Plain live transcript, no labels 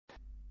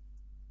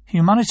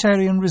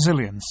Humanitarian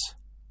Resilience,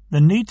 the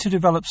need to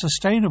develop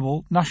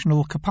sustainable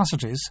national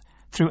capacities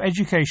through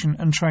education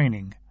and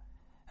training.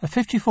 A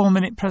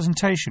 54-minute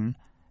presentation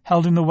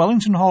held in the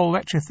Wellington Hall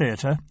Lecture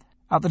Theatre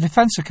at the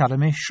Defence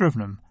Academy,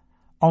 Shrivenham,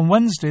 on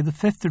Wednesday the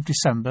 5th of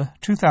December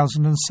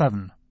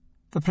 2007.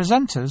 The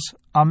presenters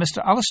are Mr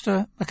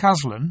Alastair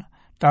McAslan,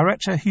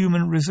 Director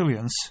Human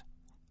Resilience,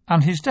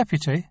 and his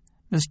deputy,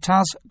 Ms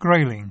Taz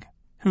Greyling,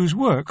 whose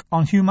work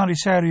on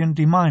humanitarian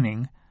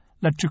demining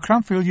led to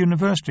Cranfield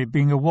University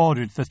being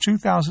awarded the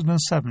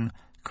 2007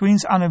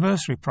 Queen's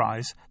Anniversary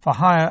Prize for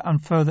Higher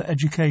and Further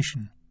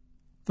Education.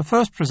 The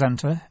first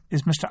presenter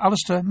is Mr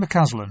Alastair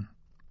McAslan.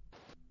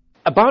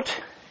 About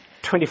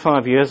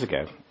 25 years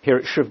ago, here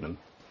at Shrivenham,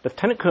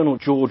 Lieutenant Colonel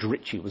George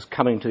Ritchie was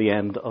coming to the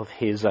end of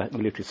his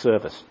military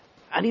service.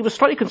 And he was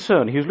slightly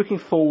concerned. He was looking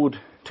forward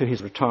to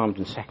his retirement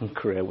and second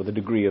career with a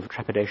degree of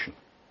trepidation.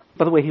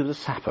 By the way, he was a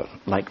sapper,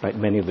 like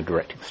many of the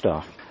directing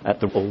staff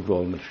at the Old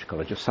Royal Military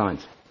College of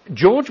Science.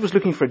 George was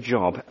looking for a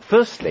job,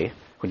 firstly,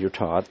 when he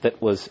retired,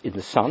 that was in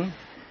the sun,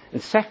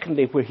 and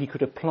secondly, where he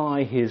could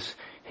apply his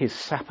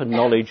sapper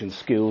knowledge and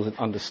skills and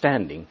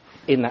understanding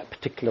in that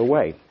particular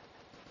way.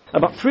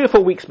 About 3 or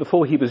 4 weeks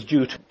before he was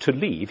due to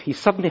leave, he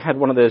suddenly had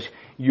one of those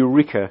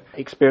eureka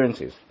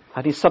experiences.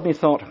 And he suddenly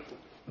thought,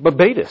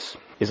 Barbados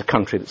is a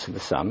country that's in the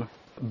sun.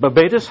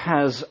 Barbados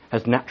has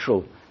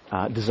natural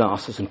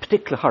disasters, in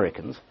particular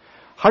hurricanes.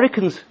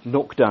 Hurricanes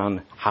knock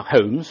down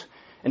homes,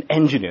 and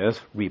engineers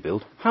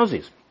rebuild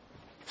houses.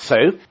 So,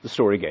 the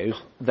story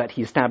goes, that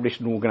he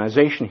established an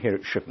organisation here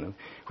at Shrivenham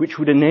which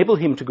would enable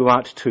him to go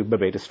out to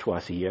Barbados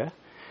twice a year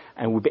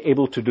and would be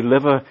able to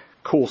deliver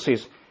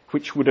courses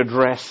which would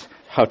address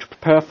how to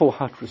prepare for,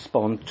 how to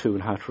respond to,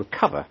 and how to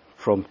recover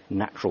from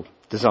natural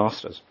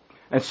disasters.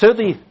 And so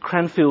the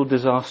Cranfield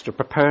Disaster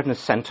Preparedness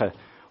Centre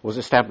was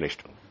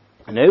established.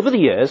 And over the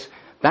years,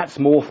 that's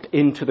morphed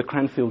into the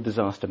Cranfield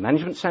Disaster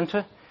Management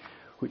Centre,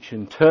 which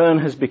in turn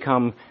has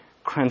become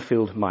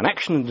Cranfield Mine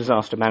Action and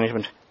Disaster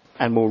Management,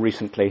 and more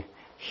recently,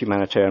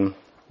 Humanitarian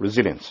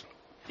Resilience.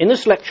 In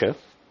this lecture,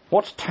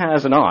 what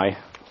Taz and I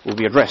will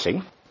be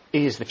addressing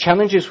is the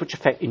challenges which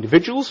affect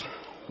individuals,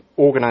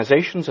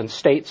 organisations and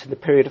states in the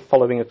period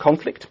following a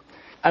conflict,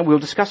 and we'll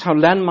discuss how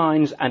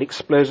landmines and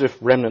explosive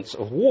remnants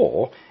of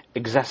war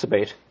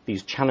exacerbate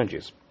these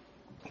challenges.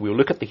 We'll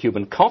look at the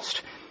human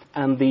cost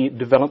and the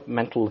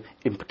developmental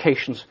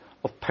implications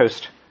of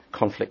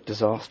post-conflict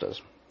disasters.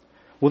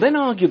 We'll then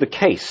argue the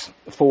case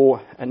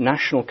for a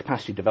national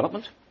capacity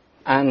development,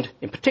 and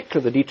in particular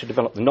the need to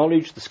develop the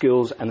knowledge, the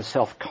skills and the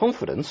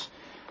self-confidence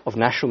of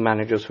national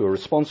managers who are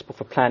responsible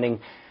for planning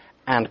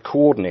and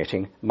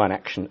coordinating mine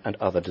action and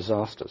other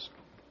disasters.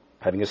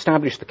 Having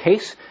established the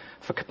case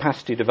for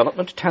capacity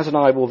development, Taz and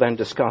I will then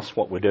discuss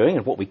what we're doing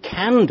and what we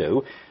can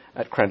do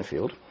at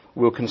Cranfield.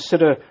 We'll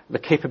consider the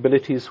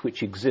capabilities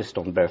which exist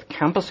on both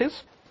campuses,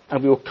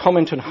 and we'll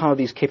comment on how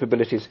these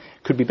capabilities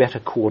could be better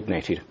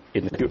coordinated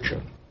in the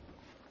future.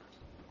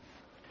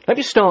 Let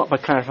me start by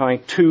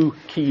clarifying 2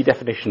 key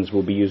definitions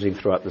we'll be using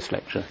throughout this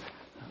lecture.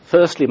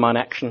 Firstly, mine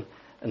action,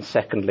 and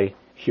secondly,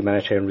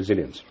 humanitarian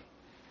resilience.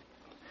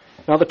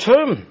 Now, the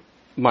term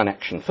mine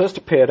action first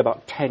appeared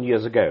about 10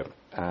 years ago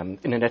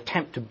in an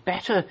attempt to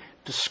better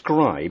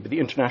describe the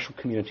international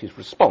community's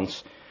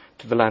response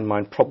to the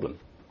landmine problem.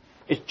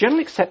 It's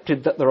generally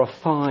accepted that there are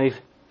 5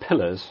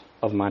 pillars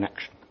of mine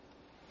action.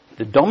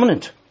 The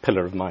dominant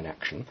pillar of mine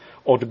action,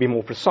 or to be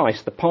more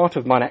precise, the part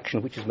of mine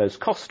action which is most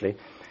costly,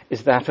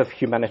 is that of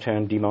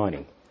humanitarian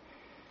demining.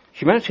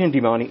 Humanitarian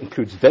demining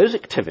includes those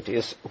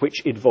activities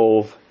which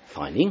involve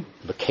finding,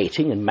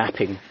 locating and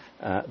mapping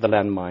the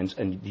landmines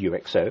and the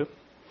UXO,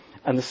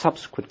 and the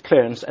subsequent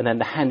clearance and then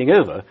the handing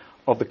over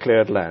of the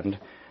cleared land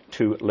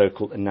to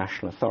local and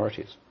national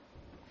authorities.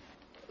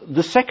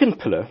 The second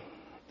pillar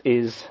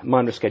is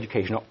mine risk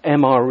education, or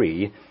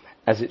MRE,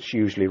 as it's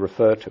usually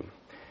referred to.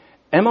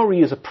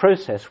 MRE is a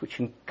process which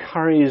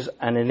encourages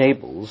and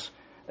enables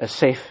a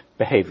safe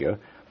behaviour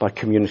by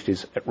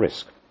communities at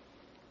risk.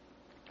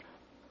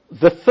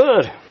 The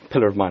third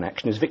pillar of mine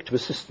action is victim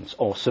assistance,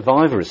 or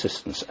survivor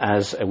assistance,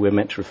 as we're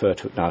meant to refer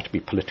to it now to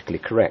be politically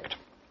correct.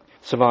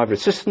 Survivor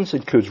assistance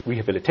includes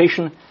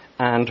rehabilitation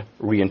and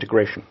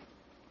reintegration.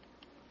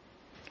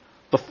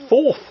 The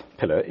fourth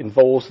pillar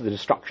involves the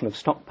destruction of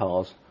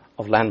stockpiles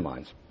of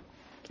landmines,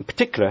 in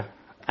particular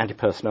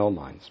anti-personnel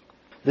mines.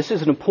 This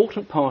is an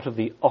important part of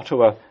the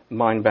Ottawa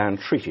Mine Ban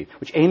Treaty,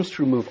 which aims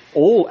to remove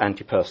all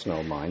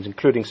anti-personnel mines,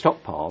 including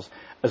stockpiles,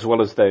 as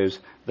well as those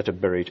that are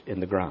buried in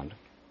the ground.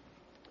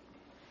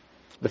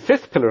 The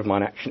fifth pillar of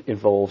mine action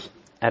involves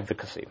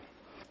advocacy.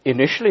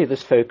 Initially,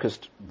 this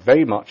focused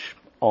very much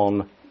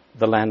on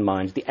the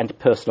landmines, the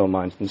anti-personnel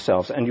mines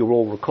themselves, and you'll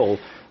all recall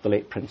the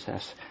late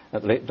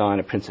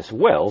Diana, Princess of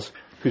Wales,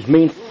 whose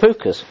main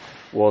focus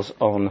was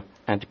on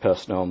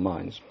anti-personnel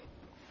mines.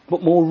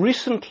 But more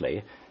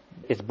recently,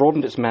 it's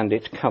broadened its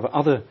mandate to cover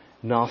other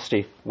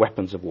nasty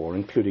weapons of war,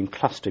 including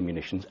cluster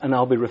munitions, and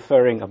I'll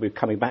be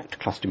coming back to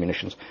cluster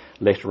munitions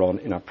later on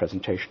in our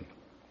presentation.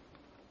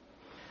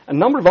 A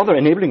number of other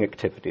enabling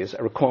activities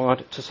are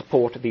required to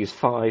support these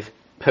 5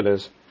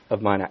 pillars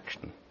of mine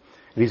action.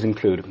 These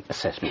include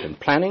assessment and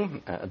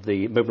planning,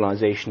 the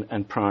mobilisation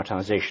and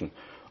prioritisation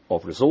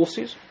of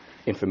resources,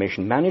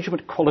 information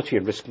management, quality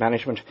and risk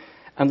management,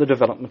 and the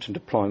development and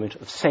deployment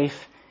of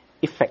safe,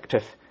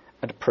 effective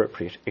and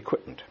appropriate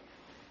equipment.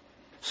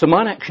 So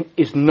mine action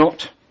is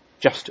not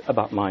just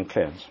about mine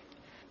clearance.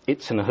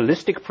 It's an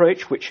holistic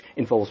approach which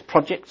involves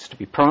projects to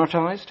be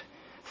prioritised,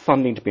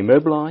 funding to be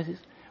mobilised,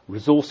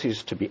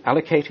 resources to be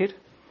allocated,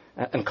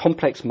 and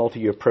complex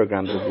multi-year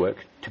programmes of work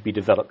to be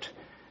developed,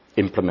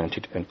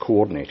 implemented and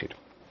coordinated.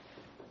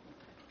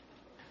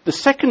 The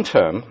second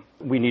term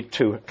we need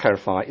to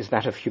clarify is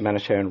that of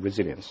humanitarian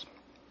resilience.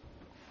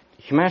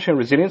 Humanitarian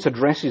resilience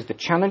addresses the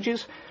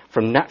challenges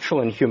from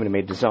natural and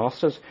human-made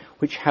disasters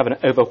which have an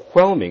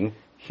overwhelming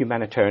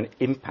humanitarian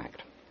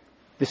impact.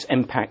 This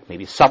impact may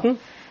be sudden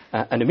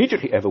and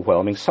immediately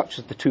overwhelming, such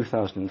as the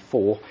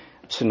 2004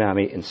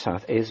 tsunami in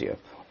South Asia,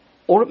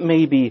 or it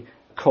may be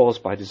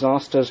caused by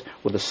disasters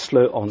with a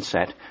slow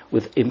onset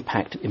with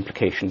impact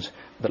implications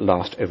that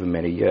last over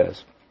many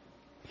years.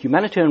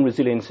 Humanitarian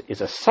resilience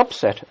is a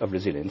subset of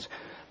resilience,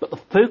 but the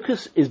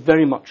focus is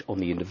very much on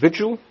the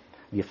individual,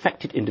 the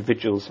affected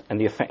individuals and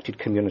the affected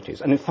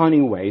communities, and in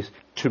finding ways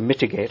to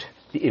mitigate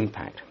the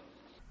impact.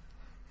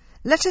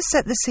 Let us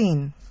set the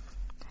scene.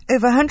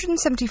 Over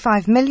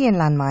 175 million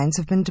landmines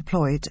have been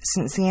deployed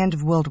since the end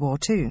of World War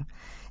II,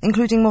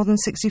 including more than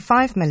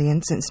 65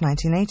 million since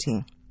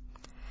 1980.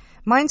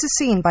 Mines are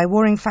seen by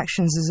warring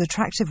factions as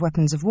attractive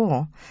weapons of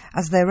war,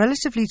 as they're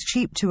relatively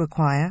cheap to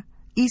acquire,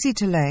 easy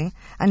to lay,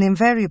 and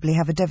invariably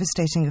have a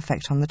devastating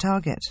effect on the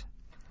target.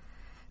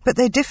 But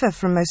they differ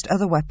from most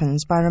other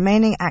weapons by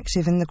remaining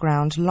active in the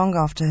ground long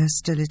after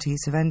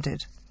hostilities have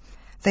ended.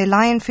 They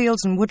lie in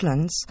fields and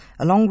woodlands,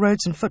 along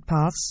roads and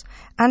footpaths,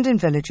 and in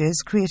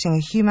villages, creating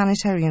a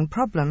humanitarian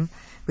problem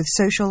with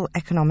social,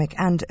 economic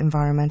and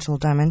environmental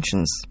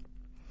dimensions.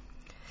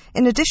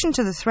 In addition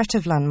to the threat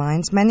of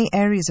landmines, many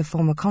areas of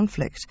former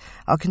conflict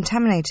are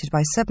contaminated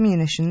by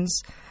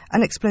submunitions,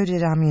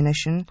 unexploded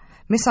ammunition,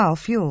 missile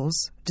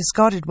fuels,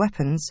 discarded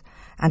weapons,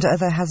 and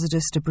other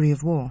hazardous debris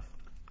of war.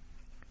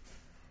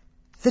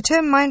 The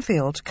term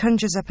minefield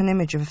conjures up an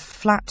image of a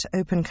flat,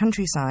 open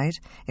countryside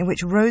in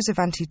which rows of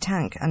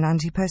anti-tank and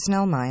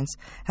anti-personnel mines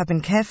have been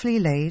carefully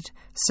laid,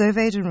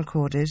 surveyed and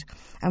recorded,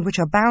 and which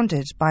are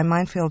bounded by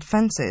minefield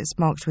fences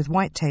marked with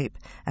white tape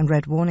and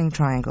red warning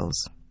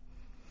triangles.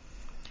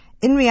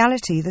 In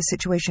reality, the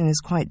situation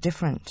is quite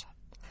different.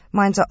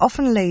 Mines are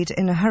often laid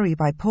in a hurry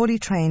by poorly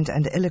trained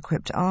and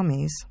ill-equipped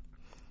armies.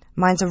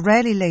 Mines are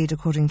rarely laid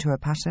according to a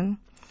pattern.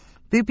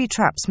 Booby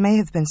traps may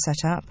have been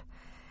set up,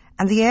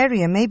 and the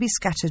area may be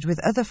scattered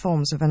with other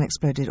forms of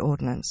unexploded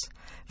ordnance,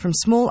 from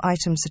small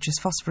items such as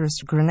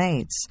phosphorus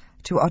grenades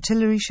to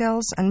artillery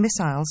shells and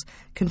missiles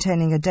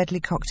containing a deadly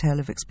cocktail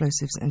of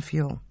explosives and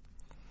fuel.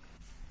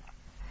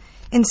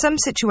 In some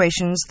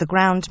situations, the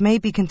ground may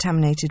be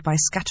contaminated by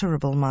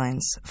scatterable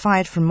mines,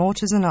 fired from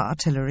mortars and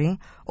artillery,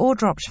 or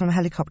dropped from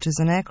helicopters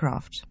and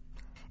aircraft.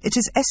 It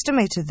is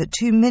estimated that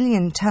 2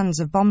 million tons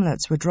of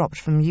bomblets were dropped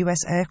from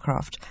US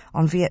aircraft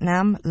on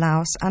Vietnam,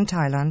 Laos and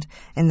Thailand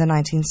in the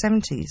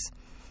 1970s,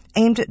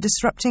 aimed at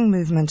disrupting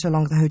movement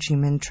along the Ho Chi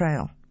Minh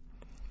Trail.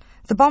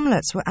 The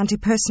bomblets were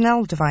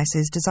anti-personnel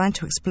devices designed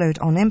to explode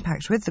on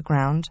impact with the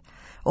ground,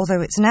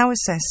 although it's now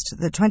assessed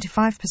that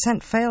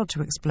 25% failed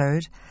to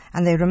explode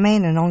and they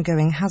remain an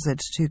ongoing hazard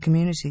to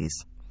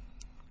communities.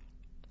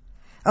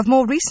 Of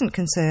more recent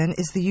concern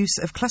is the use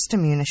of cluster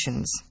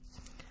munitions.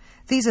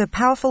 These are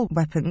powerful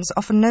weapons,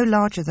 often no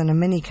larger than a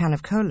mini can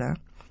of cola,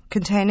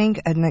 containing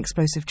an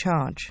explosive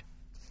charge.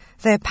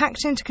 They are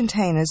packed into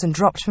containers and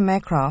dropped from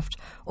aircraft,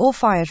 all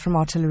fired from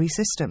artillery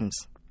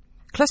systems.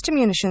 Cluster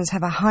munitions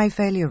have a high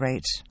failure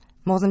rate.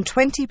 More than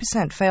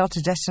 20% fail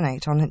to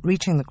detonate on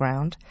reaching the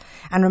ground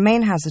and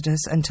remain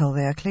hazardous until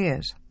they are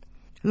cleared.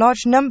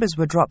 Large numbers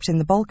were dropped in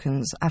the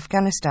Balkans,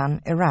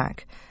 Afghanistan,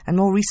 Iraq, and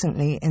more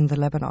recently in the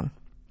Lebanon.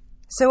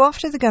 So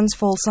after the guns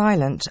fall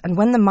silent, and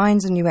when the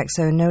mines in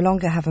UXO no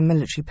longer have a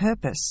military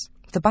purpose,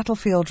 the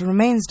battlefield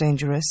remains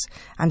dangerous,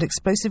 and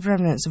explosive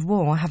remnants of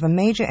war have a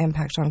major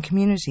impact on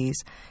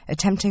communities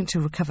attempting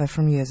to recover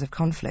from years of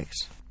conflict.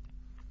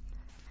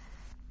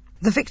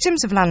 The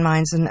victims of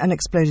landmines and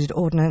unexploded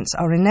ordnance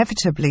are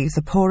inevitably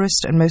the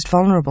poorest and most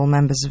vulnerable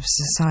members of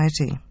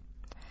society.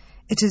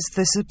 It is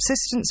the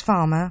subsistence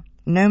farmer,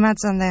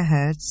 nomads and their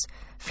herds,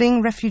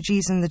 fleeing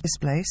refugees and the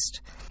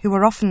displaced, who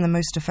are often the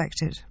most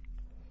affected.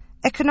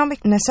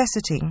 Economic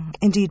necessity,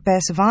 indeed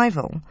bare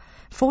survival,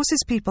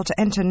 forces people to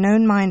enter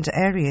known mined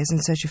areas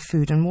in search of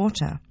food and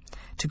water,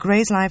 to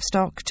graze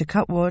livestock, to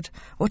cut wood,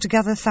 or to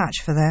gather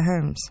thatch for their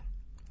homes.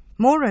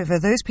 Moreover,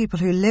 those people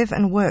who live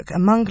and work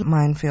among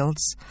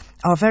minefields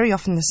are very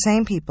often the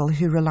same people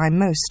who rely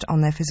most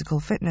on their physical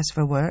fitness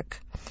for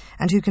work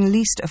and who can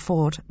least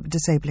afford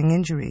disabling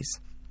injuries.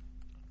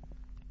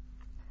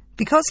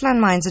 Because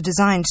landmines are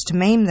designed to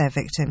maim their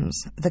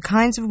victims, the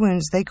kinds of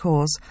wounds they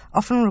cause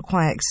often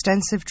require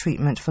extensive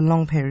treatment for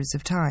long periods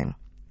of time.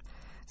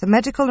 The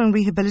medical and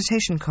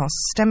rehabilitation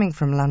costs stemming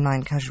from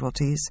landmine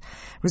casualties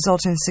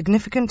result in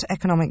significant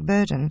economic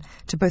burden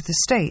to both the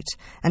state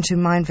and to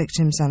mine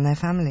victims and their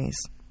families.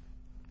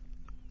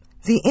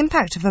 The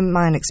impact of a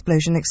mine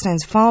explosion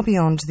extends far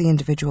beyond the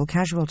individual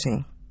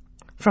casualty.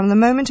 From the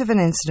moment of an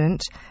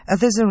incident,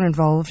 others are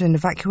involved in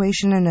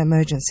evacuation and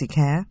emergency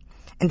care,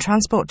 in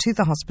transport to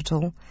the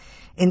hospital,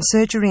 in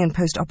surgery and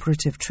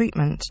post-operative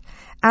treatment,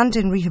 and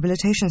in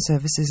rehabilitation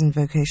services and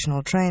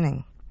vocational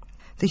training.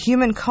 The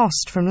human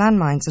cost from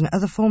landmines and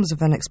other forms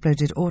of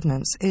unexploded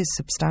ordnance is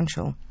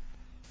substantial.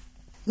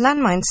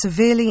 Landmines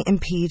severely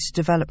impede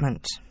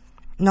development.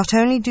 Not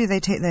only do they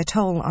take their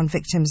toll on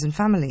victims and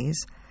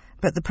families,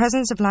 but the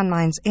presence of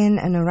landmines in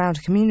and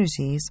around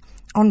communities,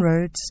 on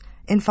roads,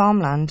 in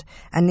farmland,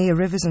 and near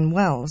rivers and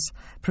wells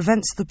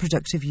prevents the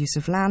productive use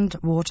of land,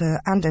 water,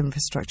 and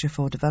infrastructure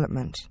for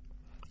development.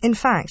 In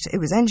fact, it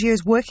was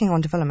NGOs working on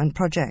development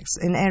projects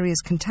in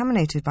areas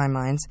contaminated by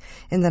mines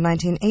in the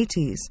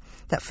 1980s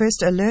that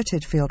first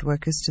alerted field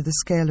workers to the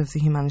scale of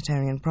the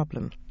humanitarian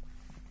problem.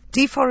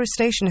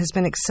 Deforestation has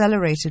been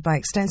accelerated by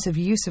extensive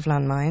use of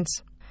landmines.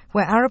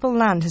 Where arable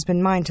land has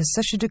been mined to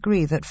such a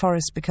degree that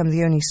forests become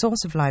the only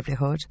source of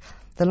livelihood,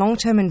 the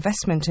long-term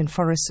investment in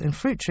forests and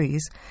fruit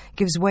trees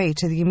gives way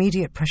to the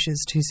immediate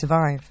pressures to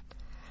survive.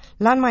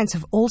 Landmines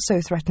have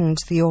also threatened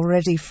the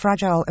already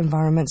fragile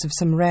environments of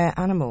some rare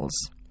animals.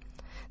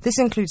 This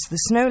includes the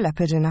snow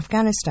leopard in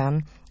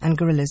Afghanistan and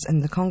gorillas in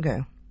the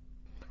Congo.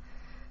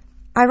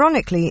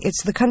 Ironically,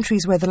 it's the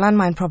countries where the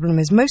landmine problem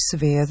is most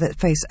severe that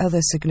face other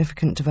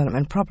significant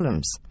development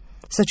problems,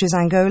 such as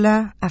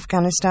Angola,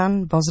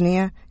 Afghanistan,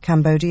 Bosnia,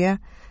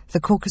 Cambodia, the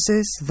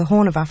Caucasus, the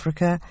Horn of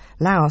Africa,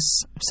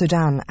 Laos,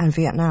 Sudan, and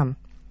Vietnam.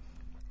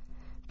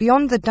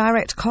 Beyond the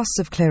direct costs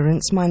of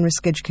clearance, mine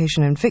risk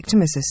education and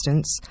victim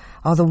assistance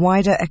are the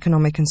wider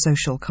economic and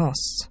social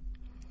costs.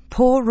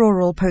 Poor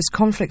rural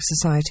post-conflict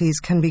societies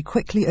can be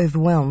quickly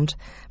overwhelmed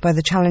by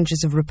the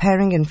challenges of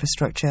repairing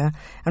infrastructure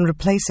and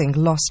replacing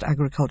lost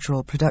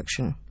agricultural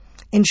production.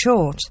 In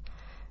short,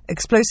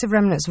 explosive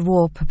remnants of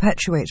war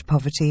perpetuate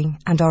poverty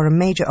and are a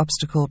major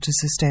obstacle to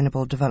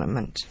sustainable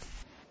development.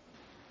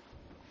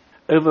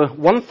 Over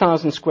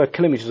 1,000 square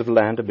kilometres of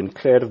land have been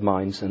cleared of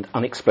mines and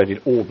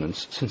unexploded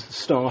ordnance since the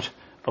start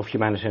of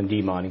humanitarian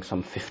demining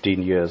some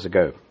 15 years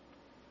ago.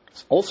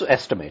 It's also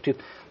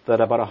estimated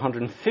that about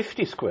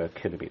 150 square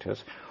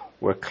kilometres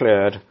were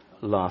cleared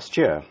last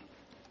year.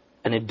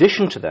 In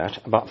addition to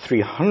that, about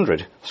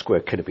 300 square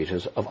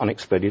kilometres of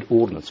unexploded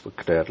ordnance were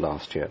cleared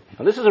last year.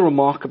 Now, this is a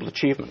remarkable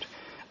achievement,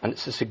 and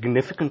it's a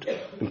significant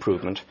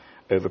improvement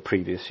over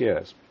previous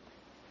years.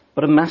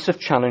 But a massive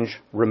challenge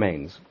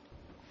remains.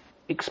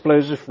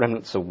 Explosive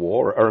remnants of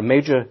war are a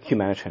major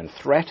humanitarian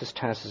threat, as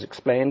Taz has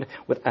explained,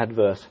 with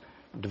adverse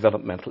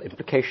developmental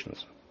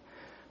implications.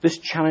 This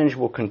challenge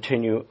will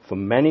continue for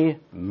many,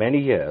 many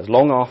years,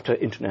 long after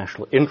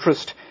international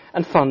interest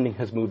and funding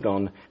has moved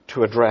on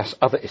to address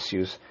other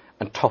issues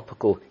and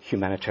topical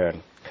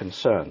humanitarian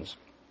concerns.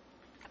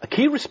 A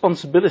key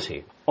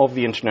responsibility of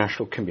the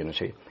international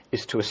community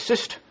is to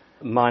assist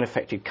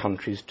mine-affected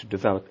countries to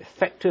develop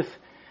effective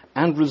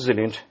and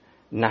resilient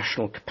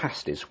national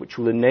capacities, which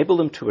will enable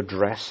them to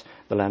address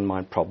the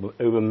landmine problem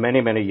over many,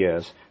 many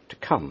years to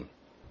come.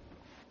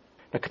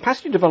 Now,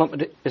 capacity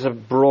development is a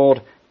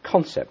broad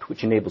concept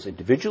which enables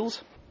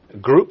individuals,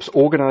 groups,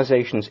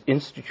 organizations,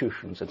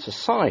 institutions, and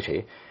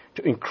society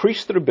to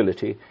increase their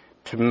ability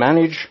to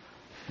manage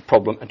the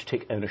problem and to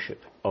take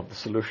ownership of the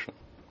solution.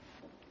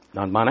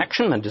 Now, in mine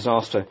action and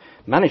disaster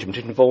management,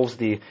 it involves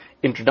the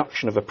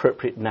introduction of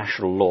appropriate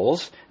national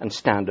laws and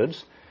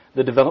standards,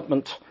 the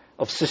development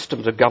of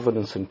systems of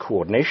governance and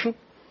coordination,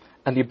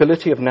 and the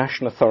ability of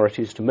national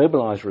authorities to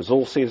mobilize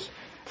resources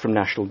from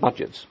national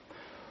budgets.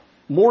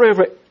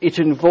 Moreover, it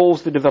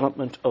involves the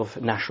development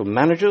of national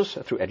managers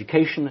through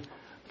education,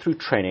 through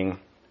training,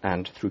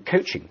 and through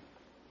coaching.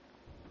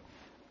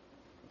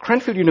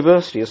 Cranfield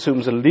University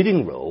assumes a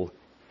leading role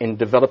in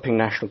developing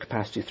national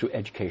capacity through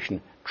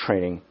education,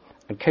 training,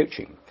 and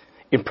coaching,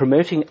 in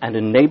promoting and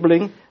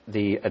enabling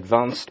the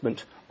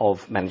advancement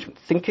of management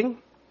thinking,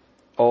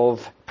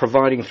 of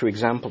providing, through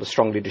example, a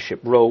strong leadership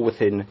role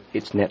within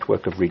its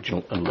network of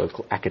regional and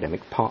local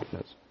academic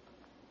partners.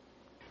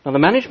 Now, the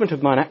management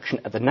of mine action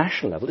at the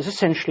national level is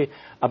essentially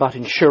about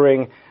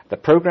ensuring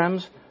that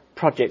programs,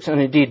 projects, and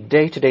indeed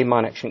day-to-day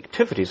mine action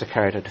activities are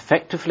carried out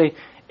effectively,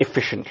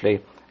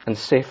 efficiently, and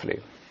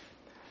safely.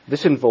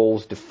 This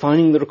involves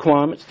defining the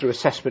requirements through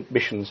assessment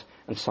missions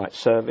and site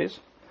surveys,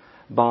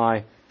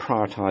 by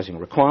prioritising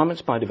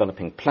requirements, by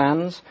developing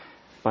plans,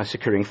 by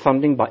securing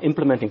funding, by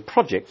implementing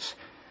projects,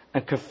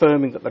 and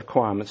confirming that the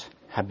requirements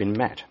have been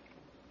met.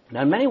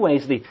 Now, in many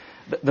ways, the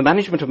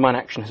management of mine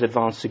action has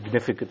advanced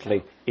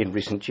significantly in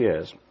recent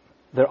years.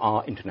 There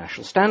are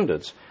international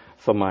standards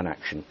for mine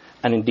action,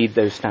 and indeed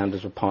those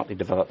standards were partly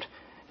developed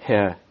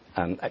here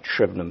at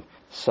Shrivenham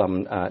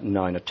some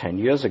 9 or 10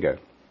 years ago.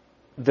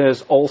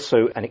 There's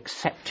also an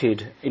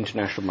accepted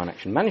international mine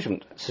action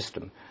management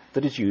system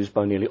that is used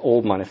by nearly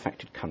all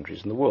mine-affected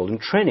countries in the world,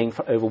 and training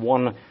for over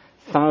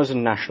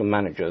 1,000 national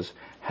managers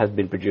have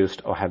been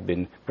produced or have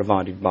been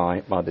provided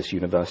by this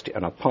university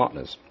and our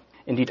partners.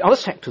 Indeed, other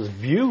sectors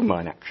view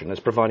mine action as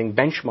providing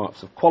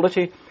benchmarks of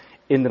quality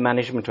in the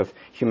management of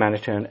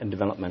humanitarian and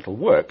developmental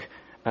work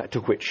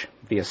to which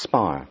they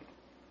aspire.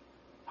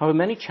 However,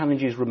 many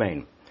challenges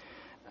remain,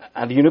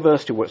 and the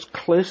university works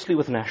closely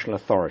with national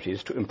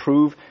authorities to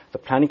improve the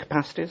planning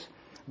capacities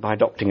by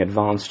adopting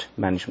advanced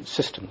management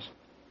systems.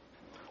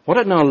 What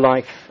I'd now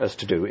like us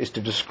to do is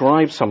to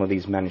describe some of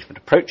these management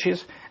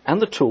approaches and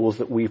the tools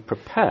that we've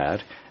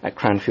prepared at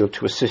Cranfield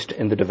to assist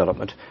in the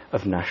development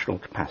of national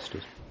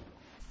capacities.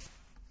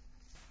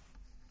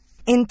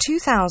 In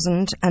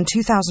 2000 and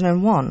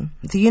 2001,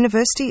 the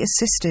university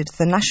assisted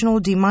the National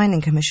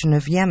Demining Commission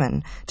of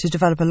Yemen to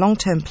develop a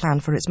long-term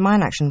plan for its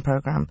mine action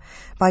program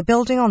by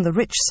building on the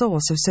rich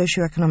source of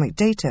socio-economic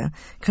data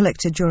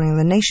collected during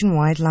the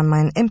nationwide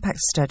landmine impact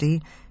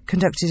study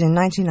conducted in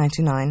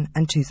 1999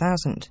 and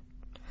 2000.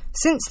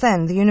 Since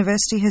then, the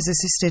university has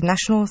assisted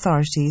national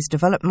authorities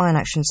develop mine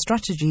action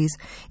strategies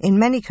in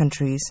many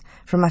countries,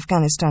 from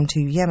Afghanistan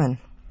to Yemen.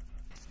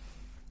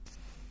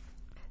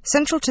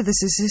 Central to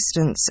this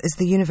assistance is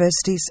the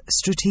university's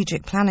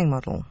strategic planning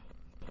model,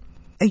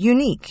 a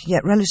unique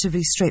yet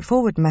relatively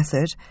straightforward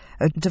method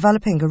of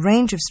developing a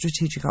range of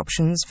strategic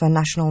options for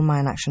national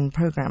mine action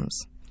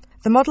programs.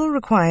 The model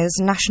requires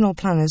national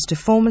planners to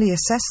formally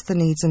assess the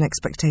needs and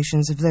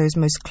expectations of those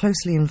most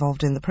closely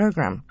involved in the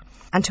program,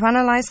 and to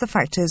analyse the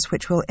factors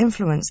which will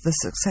influence the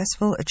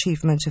successful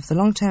achievement of the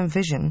long-term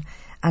vision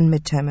and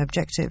mid-term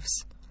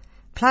objectives.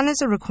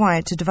 Planners are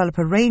required to develop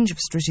a range of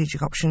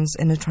strategic options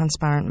in a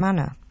transparent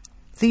manner.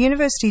 The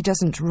university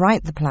doesn't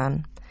write the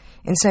plan.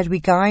 Instead, we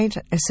guide,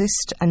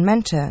 assist and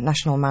mentor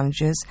national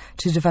managers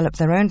to develop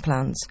their own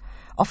plans,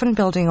 often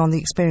building on the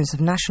experience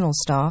of national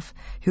staff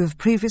who have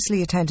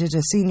previously attended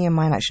a senior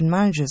mine action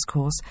managers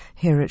course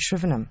here at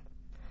Shrivenham.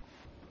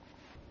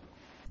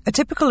 A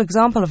typical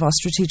example of our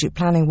strategic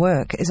planning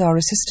work is our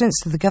assistance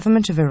to the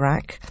government of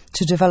Iraq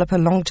to develop a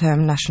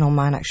long-term national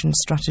mine action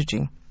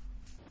strategy.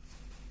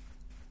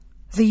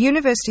 The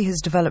university has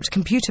developed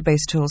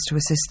computer-based tools to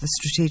assist the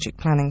strategic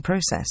planning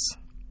process.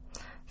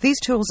 These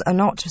tools are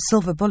not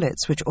silver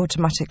bullets which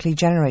automatically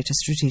generate a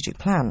strategic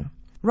plan.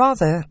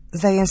 Rather,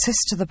 they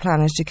assist the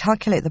planners to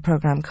calculate the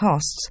program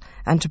costs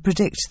and to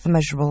predict the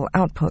measurable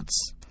outputs.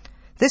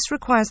 This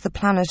requires the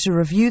planner to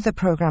review the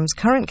program's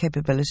current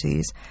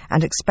capabilities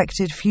and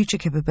expected future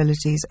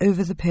capabilities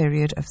over the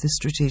period of the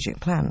strategic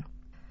plan.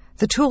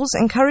 The tools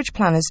encourage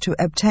planners to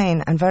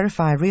obtain and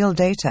verify real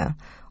data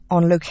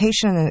on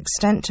location and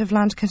extent of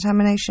land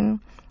contamination,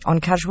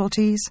 on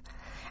casualties,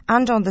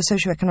 and on the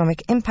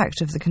socio-economic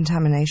impact of the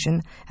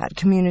contamination at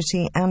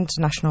community and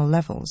national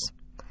levels,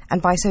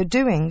 and by so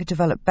doing,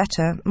 develop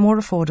better, more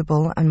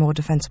affordable and more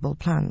defensible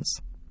plans.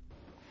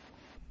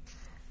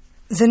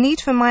 The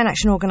need for mine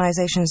action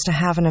organisations to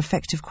have an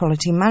effective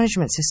quality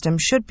management system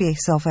should be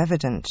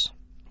self-evident.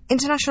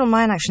 International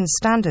mine action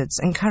standards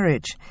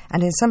encourage,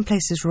 and in some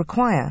places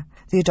require,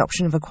 the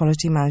adoption of a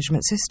quality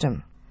management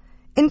system.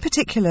 In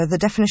particular, the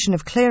definition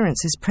of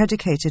clearance is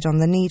predicated on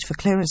the need for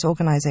clearance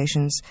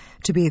organisations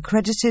to be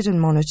accredited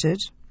and monitored,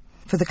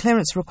 for the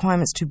clearance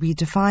requirements to be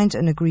defined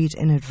and agreed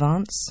in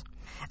advance,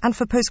 and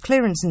for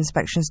post-clearance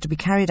inspections to be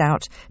carried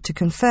out to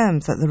confirm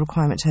that the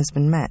requirement has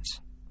been met.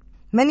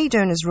 Many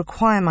donors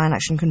require mine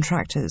action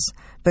contractors,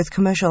 both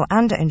commercial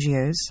and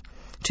NGOs,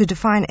 to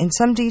define in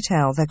some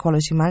detail their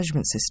quality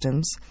management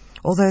systems,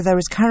 although there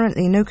is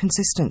currently no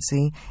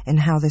consistency in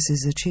how this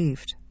is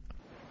achieved.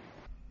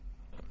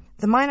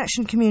 The mine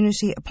action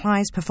community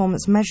applies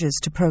performance measures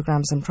to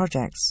programs and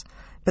projects,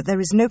 but there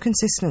is no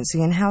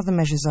consistency in how the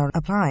measures are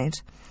applied,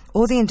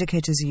 or the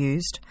indicators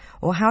used,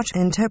 or how to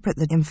interpret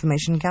the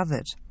information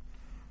gathered.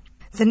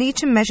 The need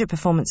to measure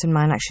performance in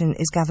mine action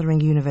is gathering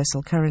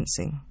universal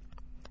currency.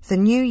 The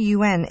new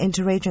UN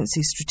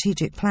Interagency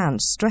Strategic Plan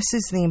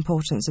stresses the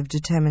importance of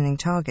determining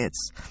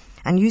targets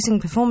and using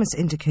performance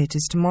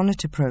indicators to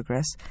monitor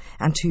progress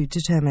and to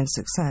determine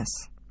success.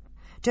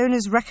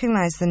 Donors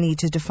recognise the need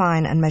to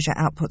define and measure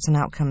outputs and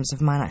outcomes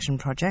of mine action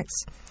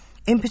projects,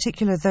 in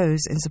particular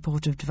those in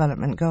support of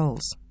development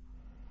goals.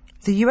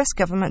 The US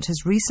government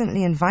has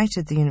recently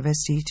invited the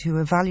university to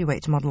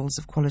evaluate models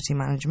of quality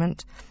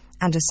management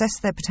and assess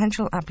their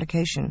potential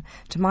application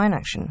to mine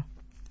action,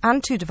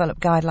 and to develop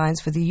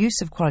guidelines for the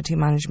use of quality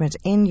management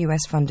in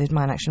US-funded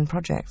mine action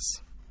projects.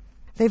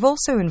 They've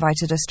also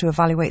invited us to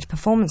evaluate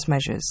performance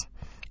measures,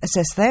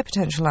 assess their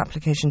potential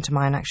application to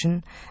mine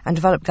action, and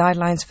develop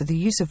guidelines for the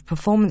use of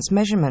performance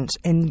measurement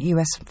in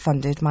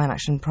US-funded mine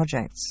action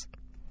projects.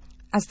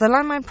 As the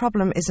landmine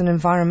problem is an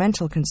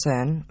environmental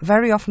concern,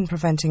 very often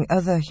preventing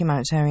other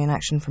humanitarian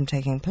action from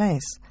taking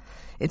place,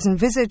 it's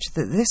envisaged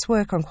that this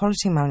work on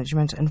quality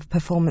management and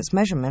performance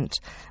measurement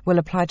will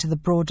apply to the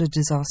broader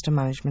disaster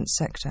management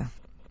sector.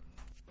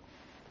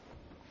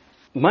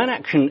 Mine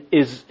action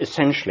is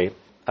essentially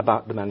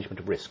about the management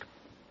of risk.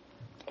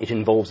 It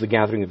involves the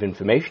gathering of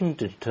information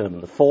to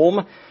determine the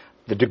form,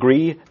 the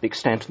degree, the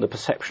extent and the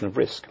perception of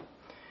risk.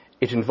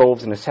 It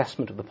involves an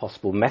assessment of the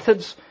possible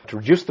methods to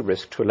reduce the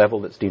risk to a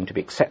level that's deemed to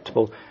be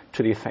acceptable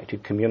to the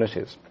affected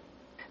communities.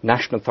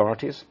 National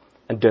authorities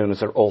and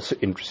donors are also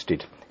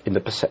interested in the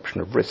perception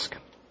of risk.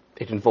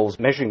 It involves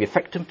measuring the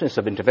effectiveness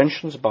of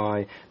interventions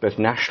by both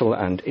national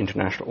and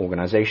international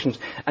organisations,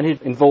 and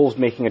it involves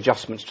making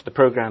adjustments to the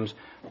programmes,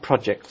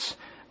 projects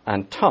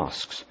and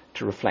tasks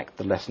to reflect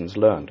the lessons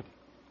learned.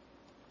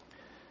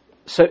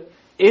 So,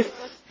 if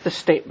the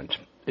statement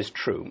is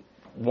true,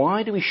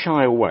 why do we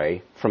shy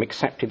away from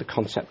accepting the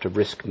concept of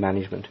risk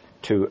management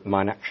to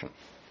mine action?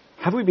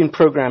 Have we been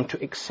programmed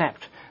to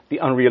accept the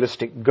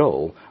unrealistic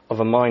goal of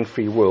a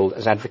mine-free world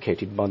as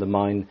advocated by the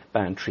Mine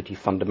Ban Treaty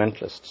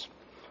fundamentalists?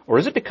 Or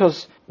is it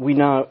because we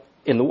now,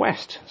 in the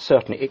West,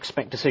 certainly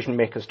expect decision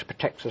makers to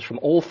protect us from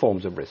all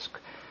forms of risk,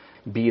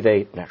 be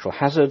they natural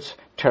hazards,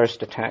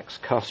 terrorist attacks,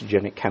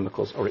 carcinogenic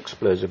chemicals, or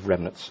explosive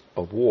remnants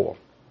of war?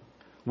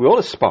 We all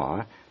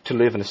aspire to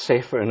live in a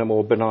safer and a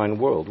more benign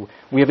world.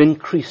 We have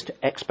increased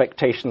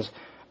expectations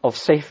of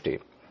safety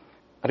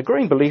and a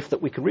growing belief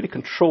that we can really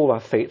control our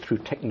fate through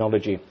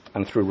technology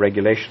and through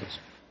regulations.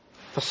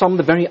 For some,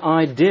 the very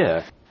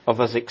idea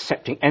of us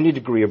accepting any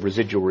degree of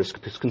residual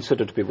risk is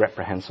considered to be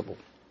reprehensible.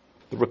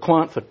 The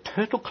requirement for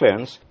total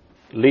clearance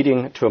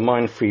leading to a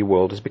mine-free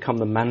world has become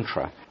the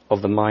mantra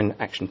of the mine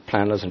action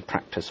planners and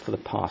practice for the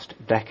past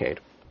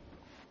decade.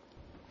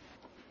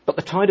 But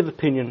the tide of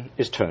opinion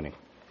is turning.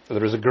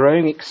 There is a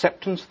growing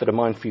acceptance that a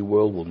mine-free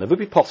world will never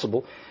be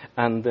possible,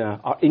 and there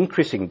are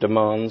increasing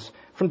demands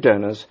from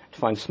donors to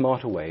find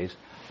smarter ways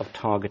of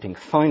targeting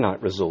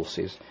finite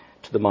resources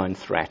to the mine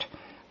threat,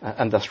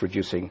 and thus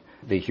reducing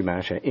the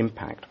humanitarian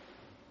impact.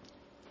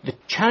 The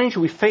challenge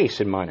we face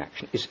in mine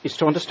action is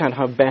to understand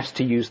how best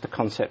to use the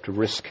concept of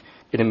risk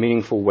in a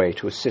meaningful way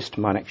to assist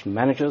mine action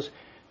managers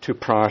to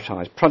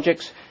prioritise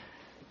projects,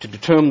 to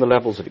determine the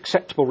levels of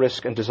acceptable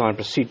risk and design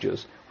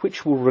procedures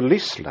which will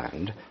release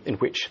land in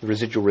which the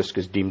residual risk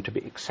is deemed to be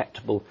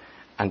acceptable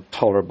and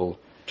tolerable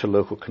to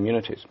local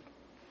communities.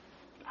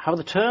 How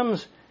the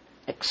terms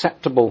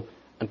acceptable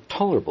and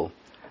tolerable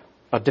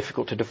are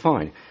difficult to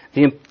define.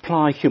 They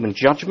imply human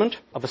judgment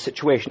of a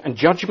situation, and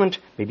judgment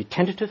may be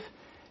tentative,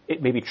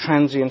 it may be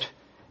transient,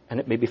 and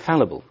it may be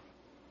fallible.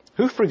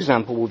 Who, for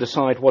example, will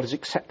decide what is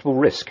acceptable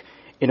risk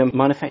in a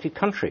mine-affected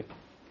country?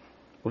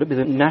 Will it be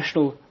the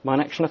national mine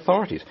action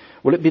authorities?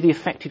 Will it be the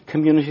affected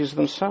communities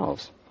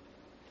themselves?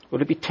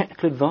 Will it be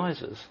technical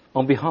advisors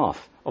on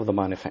behalf of the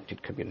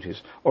mine-affected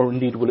communities? Or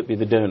indeed, will it be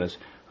the donors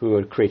who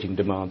are creating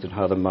demands on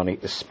how the money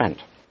is spent?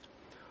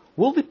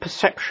 Will the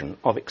perception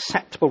of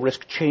acceptable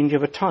risk change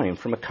over time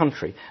from a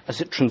country as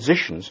it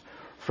transitions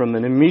from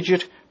an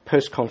immediate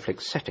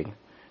post-conflict setting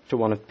to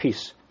one of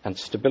peace and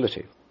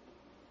stability?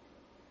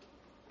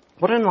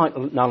 What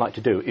I'd now like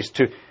to do is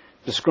to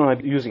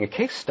describe, using a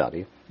case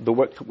study, the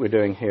work that we're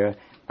doing here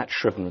at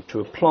Shrivner to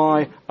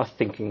apply our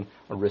thinking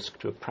on risk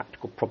to a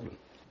practical problem.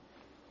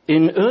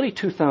 In early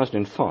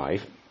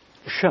 2005,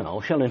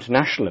 Shell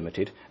International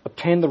Limited,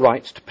 obtained the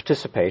rights to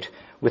participate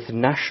with the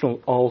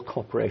National Oil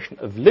Corporation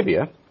of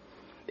Libya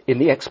in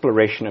the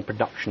exploration and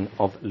production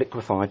of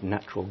liquefied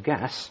natural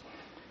gas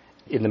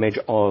in the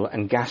major oil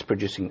and gas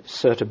producing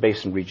Sirte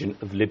Basin region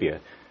of Libya.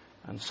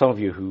 And some of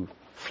you who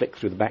flick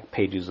through the back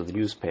pages of the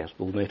newspaper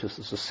will notice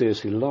there's a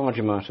seriously large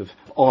amount of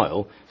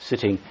oil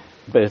sitting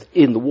both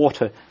in the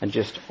water and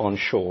just on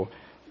shore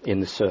in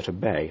the Sirte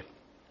Bay.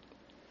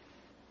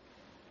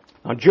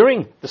 Now,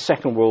 during the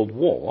Second World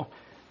War,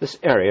 this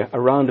area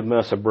around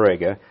Mersa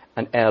Brega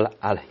and El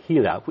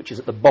Al-Hila, which is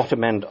at the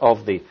bottom end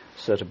of the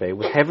Sirte Bay,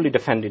 was heavily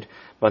defended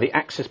by the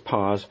Axis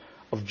powers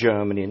of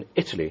Germany and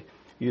Italy,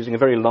 using a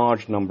very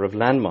large number of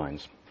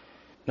landmines.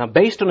 Now,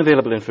 based on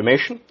available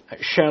information,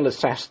 Shell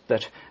assessed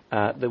that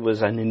there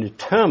was an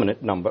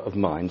indeterminate number of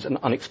mines and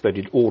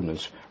unexploded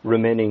ordnance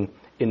remaining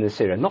in this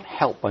area, not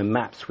helped by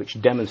maps which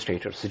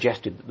demonstrated or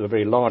suggested that there were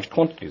very large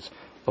quantities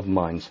of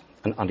mines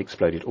and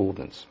unexploded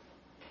ordnance.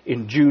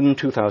 In June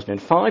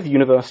 2005, the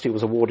university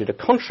was awarded a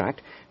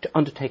contract to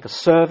undertake a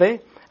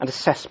survey and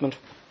assessment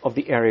of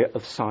the area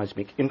of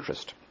seismic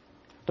interest.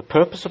 The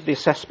purpose of the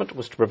assessment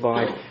was to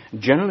provide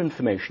general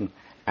information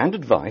and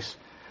advice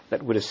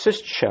that would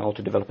assist Shell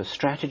to develop a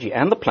strategy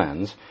and the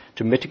plans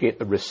to mitigate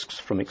the risks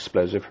from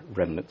explosive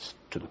remnants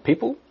to the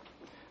people,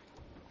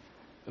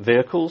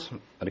 vehicles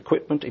and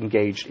equipment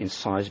engaged in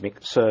seismic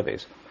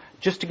surveys.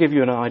 Just to give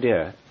you an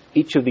idea,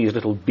 each of these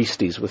little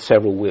beasties with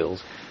several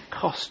wheels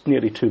cost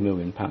nearly £2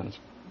 million.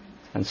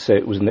 And so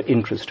it was in their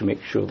interest to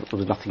make sure that there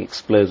was nothing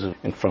explosive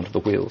in front of the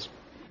wheels.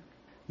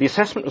 The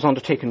assessment was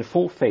undertaken in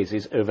 4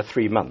 phases over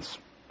 3 months.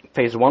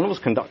 Phase 1 was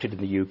conducted in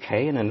the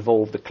UK and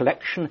involved the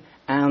collection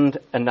and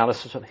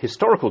analysis of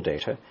historical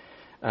data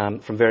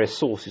from various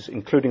sources,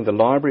 including the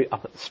library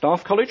up at the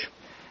Staff College,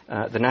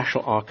 the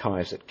National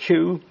Archives at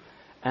Kew,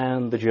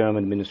 and the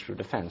German Ministry of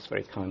Defence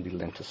very kindly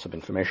lent us some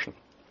information.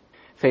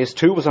 Phase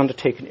 2 was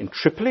undertaken in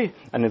Tripoli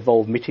and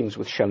involved meetings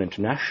with Shell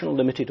International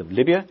Limited of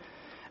Libya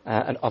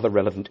and other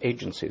relevant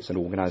agencies and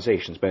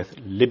organisations, both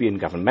Libyan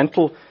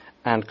governmental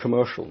and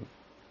commercial.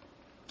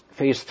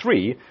 Phase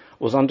 3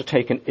 was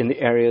undertaken in the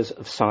areas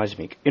of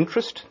seismic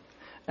interest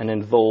and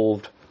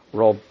involved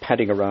Rob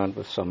padding around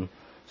with some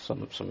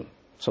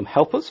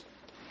helpers.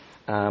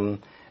 And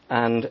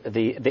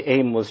the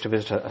aim was to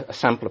visit a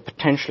sample of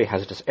potentially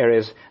hazardous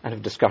areas and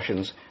have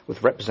discussions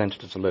with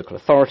representatives of local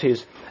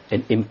authorities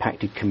and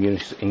impacted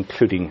communities,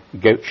 including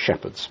goat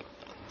shepherds.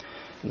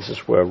 And this is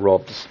where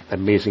Rob's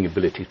amazing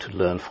ability to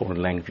learn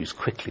foreign languages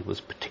quickly was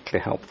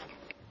particularly helpful.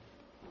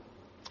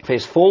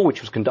 Phase 4,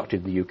 which was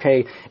conducted in the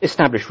UK,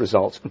 established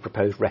results and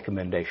proposed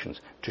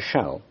recommendations to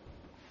Shell.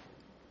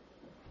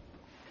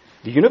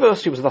 The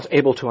university was thus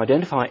able to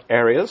identify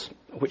areas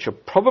which are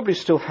probably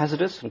still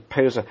hazardous and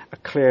pose a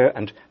clear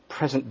and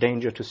present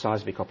danger to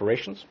seismic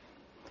operations,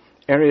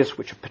 areas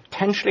which are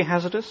potentially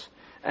hazardous,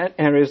 and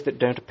areas that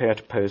don't appear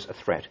to pose a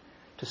threat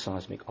to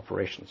seismic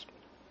operations.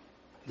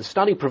 The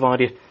study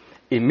provided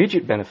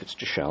immediate benefits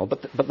to Shell,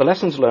 but the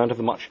lessons learned have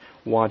a much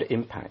wider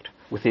impact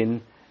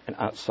within and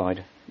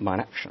outside mine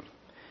action.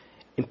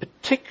 In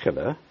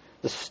particular,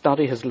 the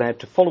study has led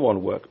to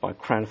follow-on work by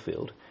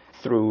Cranfield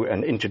through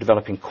and into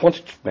developing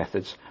quantitative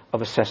methods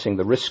of assessing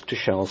the risk to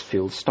Shell's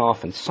field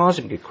staff and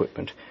seismic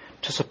equipment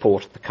to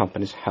support the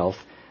company's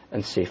health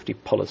and safety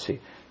policy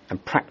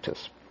and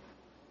practice.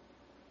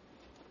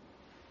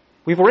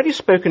 We've already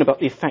spoken about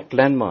the effect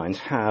landmines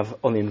have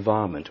on the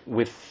environment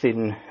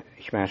within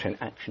humanitarian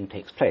action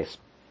takes place.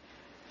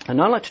 And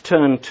now I'd like to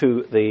turn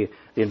to the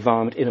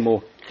environment in a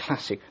more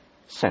classic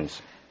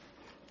sense.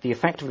 The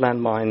effect of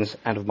landmines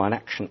and of mine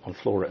action on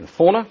flora and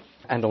fauna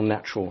and on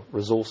natural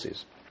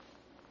resources.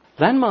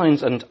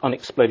 Landmines and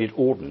unexploded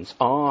ordnance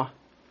are,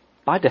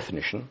 by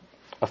definition,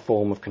 a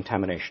form of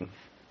contamination.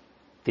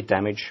 They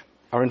damage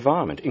our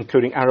environment,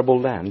 including arable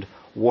land,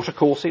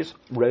 watercourses,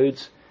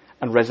 roads,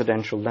 and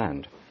residential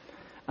land.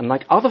 And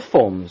like other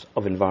forms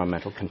of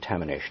environmental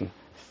contamination,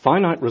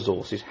 finite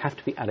resources have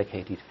to be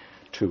allocated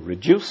to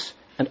reduce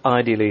and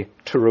ideally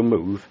to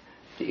remove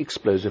the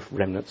explosive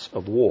remnants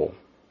of war.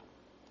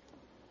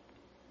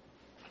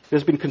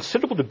 There's been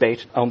considerable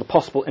debate on the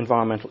possible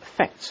environmental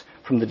effects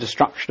from the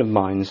destruction of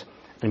mines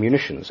and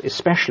munitions,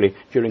 especially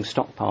during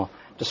stockpile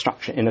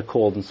destruction in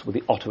accordance with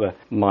the Ottawa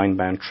Mine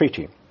Ban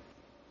Treaty.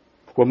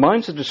 Where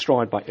mines are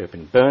destroyed by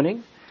open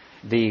burning,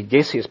 the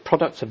gaseous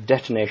products of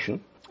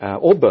detonation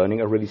or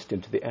burning are released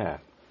into the air.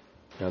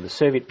 Now, the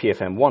Soviet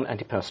PFM-1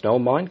 anti-personnel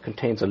mine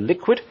contains a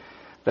liquid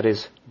that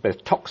is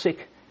both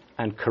toxic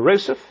and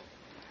corrosive,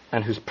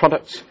 and whose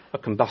products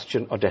of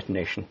combustion or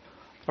detonation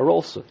are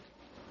also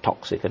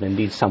toxic. And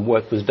indeed, some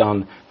work was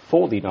done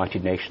for the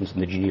United Nations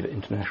and the Geneva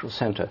International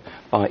Centre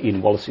by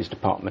Ian Wallace's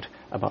department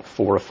about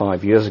 4 or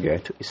 5 years ago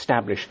to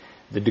establish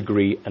the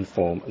degree and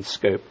form and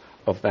scope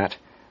of that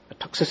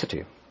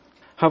toxicity.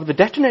 However, the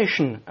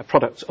detonation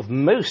products of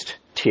most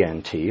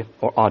TNT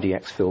or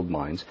RDX-filled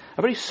mines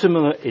are very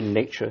similar in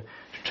nature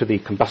to the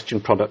combustion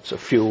products of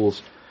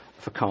fuels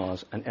for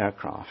cars and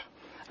aircraft,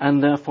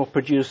 and therefore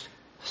produce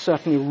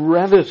certainly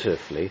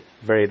relatively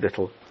very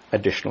little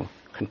additional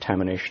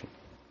contamination.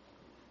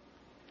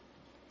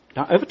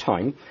 Now, over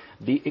time,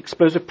 the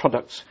explosive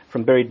products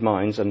from buried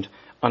mines and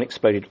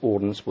unexploded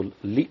ordnance will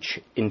leach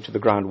into the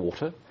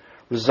groundwater,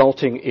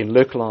 resulting in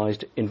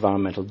localized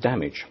environmental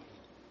damage.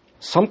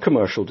 Some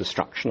commercial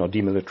destruction or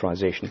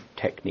demilitarization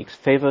techniques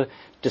favor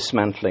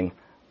dismantling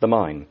the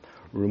mine,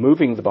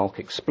 removing the bulk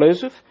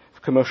explosive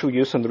for commercial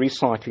use and the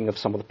recycling of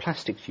some of the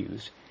plastics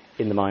used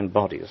in the mine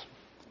bodies.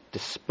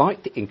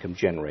 Despite the income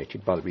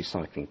generated by the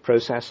recycling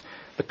process,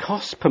 the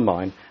costs per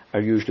mine are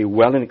usually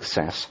well in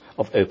excess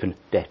of open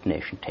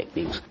detonation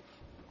techniques.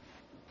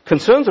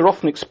 Concerns are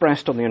often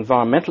expressed on the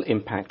environmental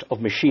impact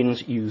of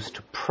machines used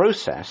to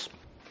process,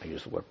 I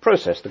use the word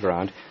process, the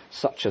ground,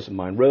 such as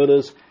mine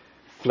rollers,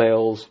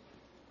 flails,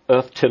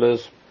 earth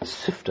tillers,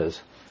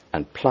 sifters,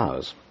 and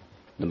ploughs.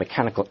 The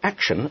mechanical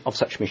action of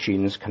such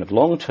machines can have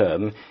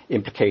long-term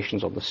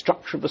implications on the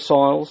structure of the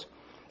soils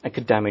and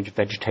could damage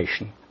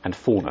vegetation and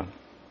fauna.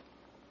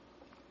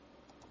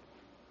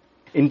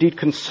 Indeed,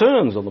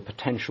 concerns on the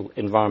potential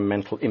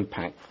environmental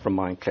impact from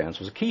mine clearance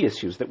was a key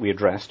issue that we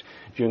addressed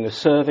during a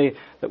survey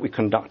that we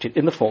conducted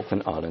in the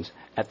Falkland Islands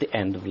at the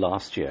end of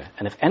last year.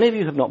 And if any of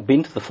you have not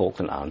been to the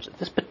Falkland Islands at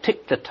this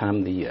particular time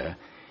of the year,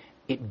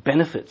 it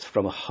benefits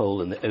from a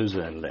hole in the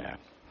ozone layer.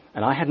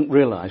 And I hadn't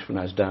realized when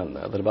I was down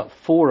there that about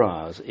 4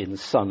 hours in the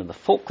sun in the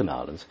Falkland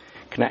Islands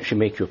can actually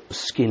make your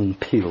skin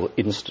peel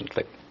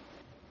instantly.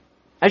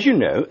 As you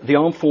know, the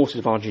armed forces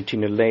of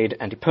Argentina laid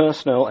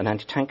anti-personnel and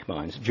anti-tank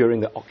mines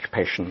during the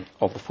occupation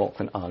of the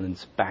Falkland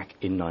Islands back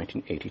in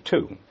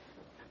 1982.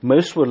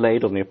 Most were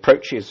laid on the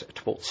approaches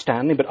to Port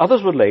Stanley, but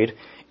others were laid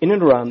in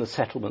and around the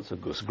settlements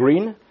of Goose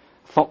Green,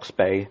 Fox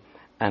Bay,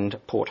 and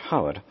Port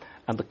Howard,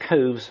 and the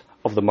coves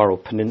of the Murrell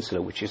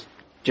Peninsula, which is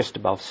just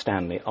above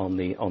Stanley on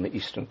the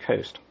eastern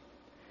coast.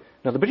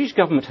 Now, the British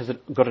government has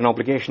got an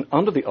obligation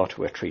under the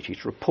Ottawa Treaty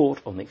to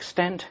report on the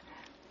extent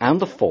and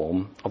the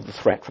form of the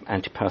threat from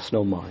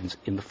anti-personnel mines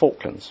in the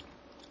Falklands,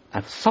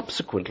 and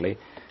subsequently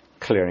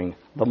clearing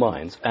the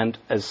mines. And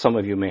as some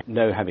of you may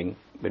know, having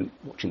been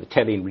watching the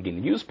telly and reading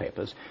the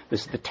newspapers,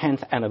 this is the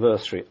 10th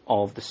anniversary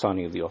of the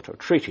signing of the Ottawa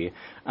Treaty,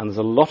 and there's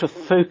a lot of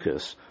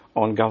focus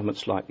on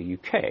governments like the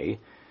UK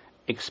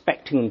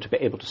expecting them to be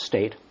able to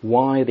state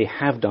why they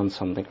have done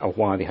something or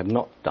why they have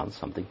not done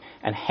something,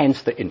 and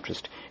hence the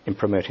interest in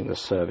promoting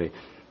this survey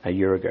a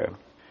year ago.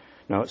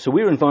 Now, so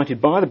we were invited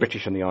by the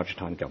British and the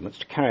Argentine governments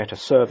to carry out a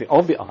survey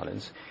of the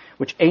islands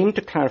which aimed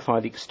to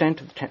clarify the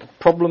extent of the technical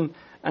problem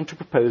and to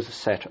propose a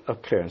set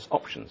of clearance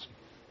options.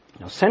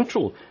 Now,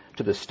 central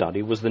to this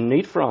study was the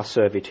need for our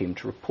survey team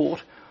to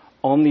report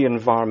on the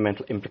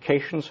environmental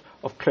implications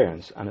of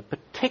clearance, and in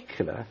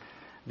particular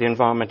the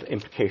environmental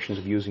implications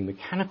of using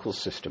mechanical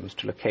systems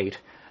to locate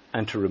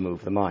and to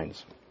remove the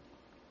mines.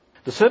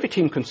 The survey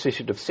team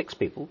consisted of 6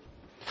 people,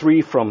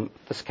 3 from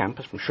this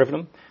campus, from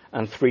Shrivenham,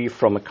 and 3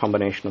 from a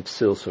combination of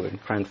Silsoe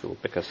and Cranfield,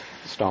 because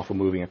the staff were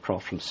moving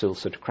across from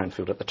Silsoe to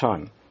Cranfield at the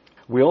time.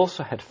 We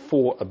also had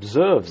 4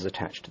 observers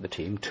attached to the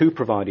team, 2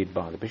 provided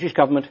by the British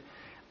government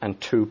and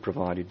 2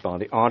 provided by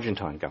the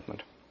Argentine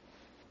government.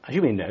 As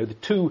you may know, the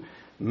 2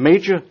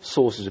 major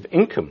sources of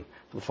income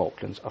for the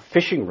Falklands are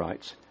fishing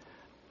rights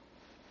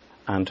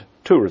and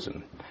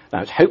tourism.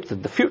 Now, it's hoped that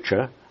in the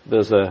future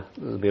there'll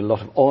be a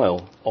lot of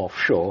oil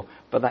offshore,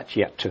 but that's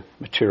yet to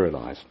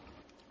materialise.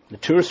 The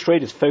tourist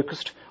trade is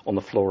focused on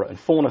the flora and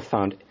fauna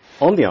found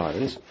on the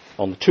islands,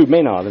 on the 2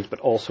 main islands, but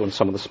also on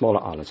some of the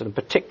smaller islands, and in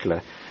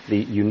particular the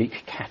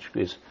unique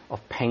categories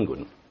of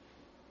penguin.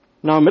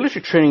 Now,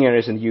 military training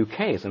areas in the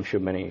UK, as I'm sure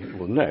many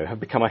will know, have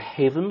become a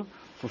haven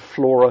for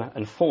flora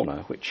and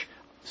fauna, which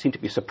seem to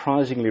be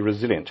surprisingly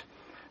resilient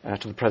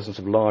to the presence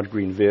of large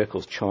green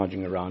vehicles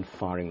charging around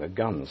firing their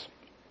guns.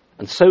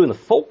 And so in the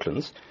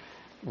Falklands,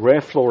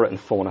 rare flora and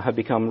fauna have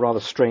become rather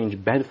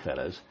strange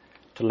bedfellows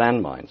to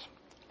landmines.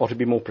 Or to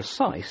be more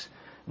precise,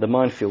 the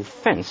minefield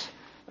fence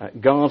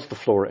guards the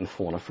flora and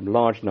fauna from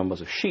large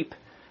numbers of sheep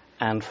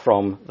and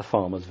from the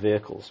farmers'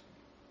 vehicles.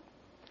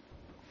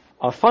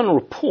 Our final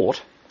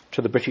report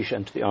to the British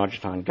and to the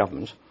Argentine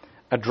government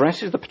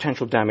addresses the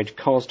potential damage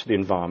caused to the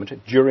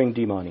environment during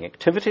demining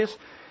activities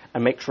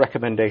and makes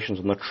recommendations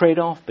on the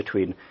trade-off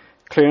between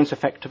clearance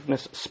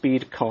effectiveness,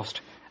 speed,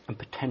 cost, and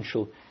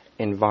potential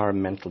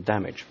environmental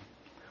damage.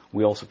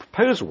 We also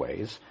propose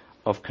ways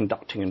of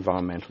conducting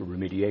environmental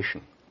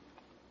remediation.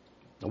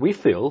 Now, we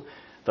feel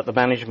that the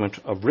management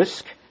of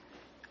risk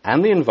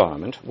and the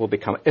environment will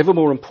become ever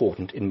more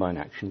important in mine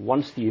action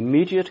once the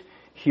immediate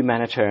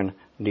humanitarian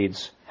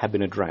needs have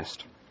been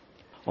addressed.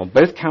 On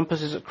both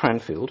campuses at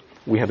Cranfield,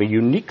 we have a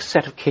unique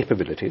set of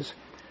capabilities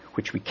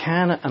which we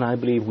can, and I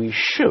believe we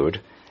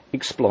should,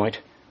 exploit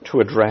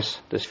to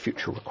address this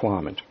future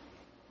requirement.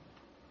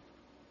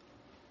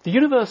 The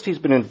university has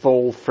been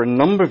involved for a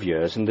number of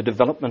years in the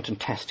development and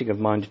testing of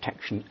mine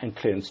detection and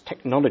clearance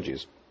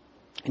technologies,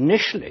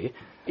 initially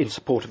in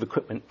support of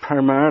equipment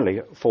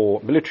primarily for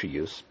military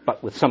use,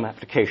 but with some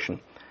application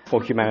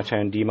for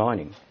humanitarian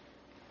demining.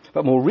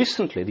 But more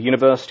recently, the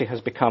university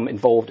has become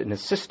involved in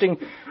assisting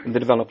in the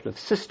development of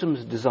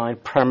systems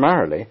designed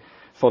primarily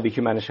for the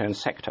humanitarian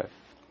sector.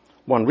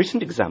 One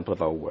recent example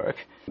of our work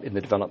in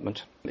the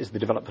development is the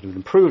development of an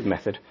improved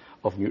method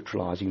of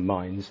neutralising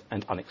mines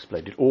and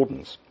unexploded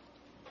ordnance.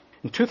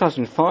 In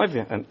 2005,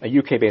 a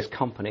UK-based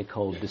company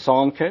called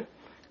Disarmco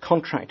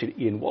contracted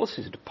Ian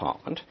Wallace's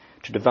department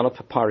to develop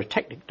a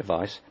pyrotechnic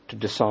device to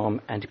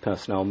disarm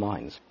anti-personnel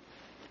mines.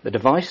 The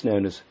device,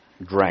 known as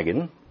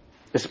Dragon,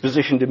 is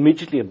positioned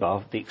immediately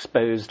above the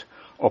exposed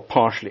or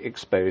partially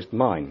exposed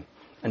mine,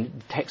 and it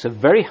detects a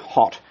very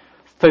hot,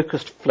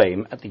 focused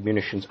flame at the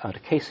munition's outer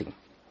casing,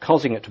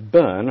 causing it to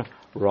burn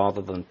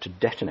rather than to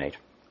detonate.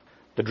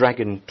 The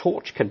Dragon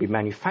torch can be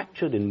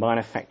manufactured in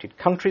mine-affected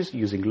countries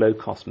using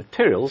low-cost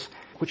materials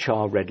which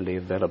are readily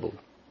available.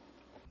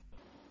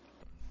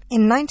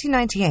 In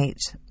 1998,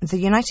 the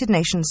United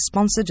Nations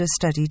sponsored a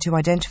study to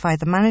identify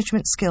the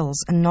management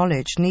skills and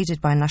knowledge needed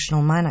by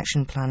national mine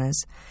action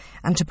planners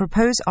and to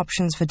propose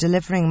options for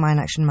delivering mine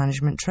action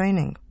management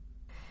training.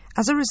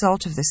 As a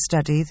result of this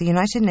study, the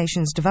United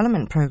Nations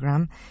Development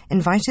Programme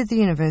invited the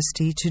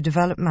university to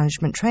develop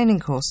management training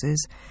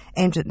courses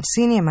aimed at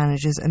senior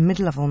managers and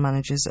mid-level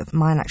managers of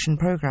mine action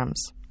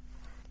programmes.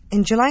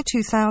 In July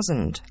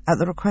 2000, at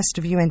the request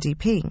of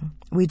UNDP,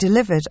 we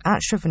delivered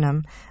at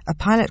Shrivenham a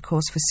pilot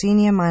course for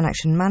senior mine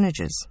action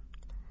managers.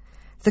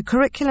 The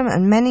curriculum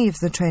and many of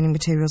the training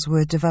materials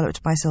were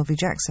developed by Sylvie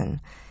Jackson,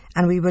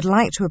 and we would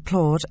like to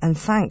applaud and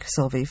thank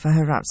Sylvie for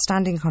her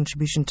outstanding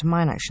contribution to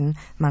mine action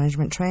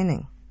management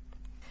training.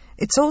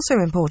 It's also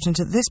important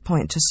at this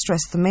point to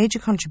stress the major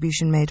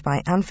contribution made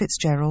by Anne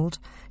Fitzgerald,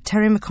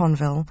 Terry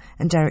McConville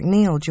and Derek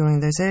Neal during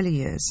those early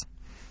years.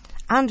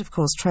 And, of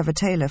course, Trevor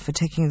Taylor for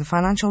taking the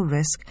financial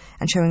risk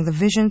and showing the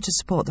vision to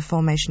support the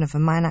formation of a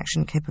mine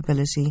action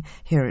capability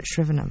here at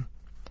Shrivenham.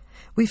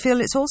 We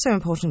feel it's also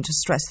important to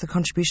stress the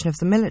contribution of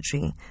the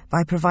military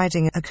by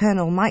providing a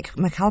Colonel Mike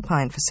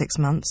McAlpine for 6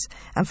 months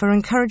and for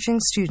encouraging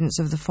students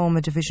of the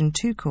former Division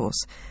 2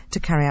 course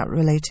to carry out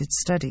related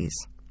studies.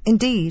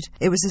 Indeed,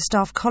 it was a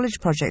staff college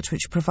project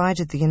which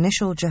provided the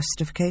initial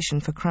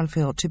justification for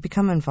Cranfield to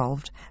become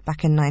involved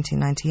back in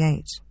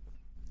 1998.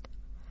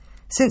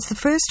 Since the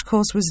first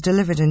course was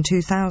delivered in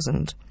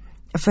 2000,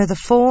 A further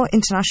 4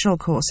 international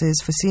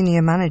courses for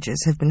senior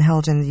managers have been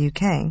held in the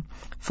UK,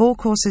 4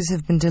 courses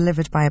have been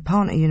delivered by a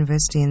partner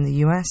university in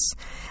the US,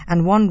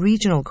 and 1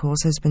 regional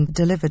course has been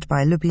delivered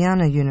by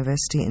Ljubljana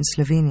University in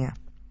Slovenia.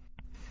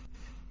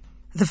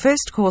 The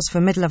first course for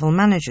mid-level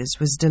managers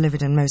was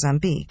delivered in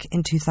Mozambique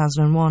in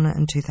 2001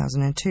 and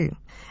 2002,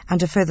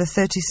 and a further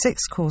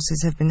 36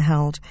 courses have been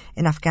held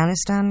in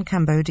Afghanistan,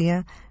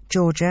 Cambodia,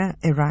 Georgia,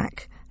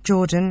 Iraq,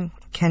 Jordan,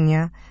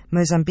 Kenya,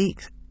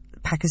 Mozambique,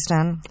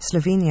 Pakistan,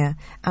 Slovenia,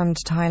 and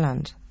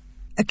Thailand.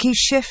 A key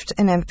shift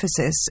in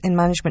emphasis in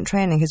management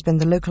training has been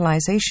the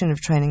localization of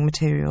training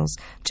materials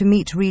to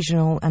meet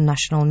regional and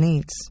national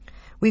needs.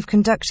 We've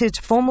conducted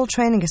formal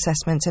training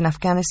assessments in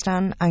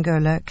Afghanistan,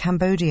 Angola,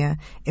 Cambodia,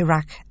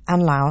 Iraq,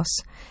 and Laos,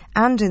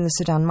 and in the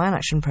Sudan Mine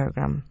Action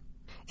Programme.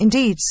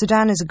 Indeed,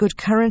 Sudan is a good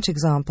current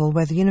example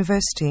where the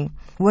university,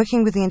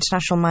 working with the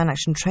International Mine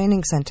Action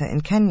Training Centre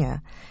in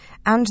Kenya,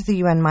 and the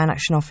UN Mine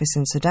Action Office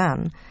in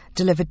Sudan,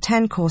 delivered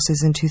 10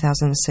 courses in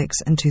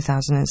 2006 and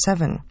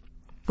 2007.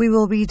 We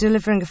will be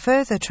delivering a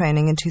further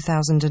training in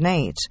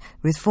 2008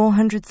 with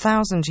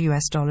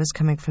 $400,000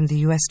 coming from the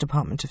US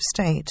Department of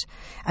State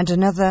and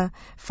another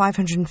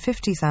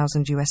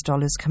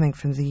 $550,000 coming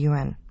from the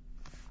UN.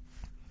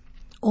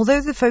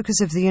 Although the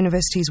focus of the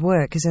university's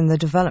work is in the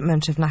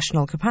development of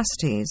national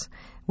capacities,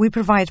 we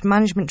provide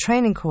management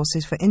training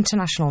courses for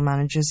international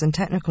managers and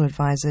technical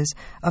advisors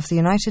of the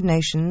United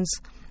Nations,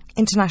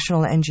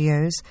 international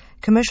NGOs,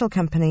 commercial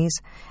companies,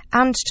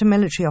 and to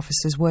military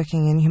officers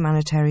working in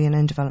humanitarian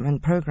and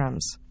development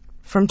programs.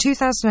 From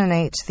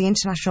 2008, the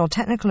International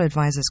Technical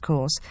Advisors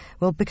course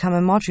will become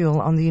a module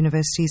on the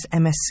university's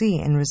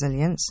MSc in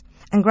Resilience,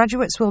 and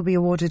graduates will be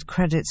awarded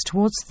credits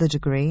towards the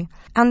degree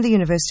and the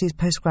university's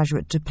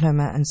postgraduate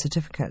diploma and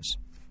certificate.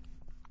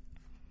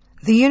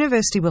 The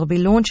university will be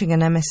launching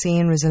an MSc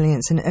in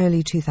Resilience in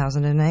early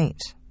 2008.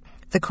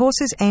 The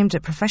course is aimed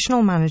at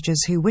professional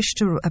managers who wish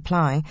to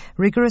apply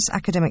rigorous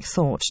academic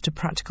thought to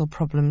practical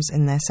problems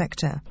in their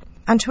sector,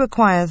 and to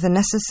acquire the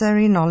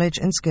necessary knowledge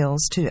and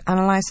skills to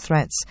analyse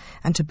threats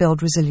and to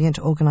build resilient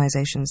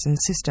organisations and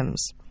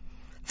systems.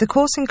 The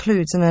course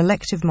includes an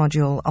elective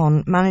module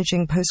on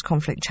managing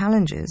post-conflict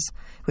challenges,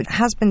 which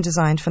has been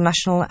designed for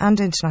national and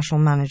international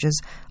managers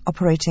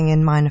operating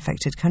in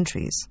mine-affected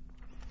countries.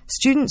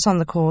 Students on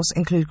the course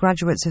include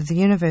graduates of the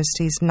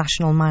university's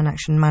National Mine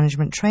Action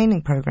Management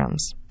Training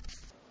Programmes.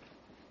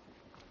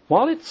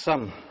 While it's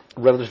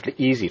relatively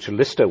easy to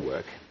list our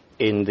work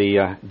in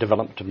the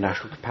development of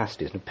national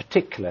capacities, in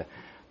particular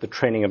the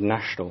training of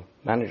national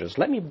managers,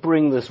 let me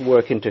bring this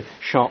work into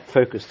sharp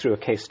focus through a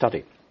case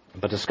study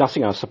by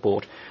discussing our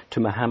support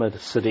to Mohammed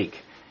Sadiq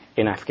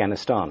in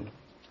Afghanistan.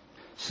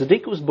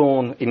 Sadiq was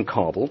born in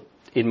Kabul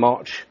in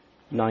March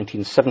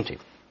 1970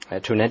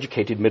 to an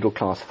educated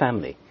middle-class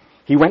family.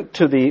 He went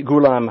to the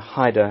Ghulam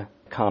Haider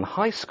Khan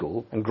High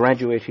School and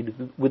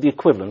graduated with the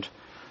equivalent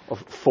of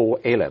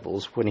 4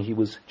 A-levels when he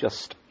was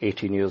just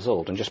 18 years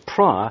old, and just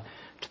prior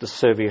to the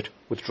Soviet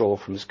withdrawal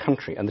from his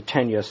country and the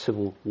 10-year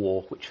civil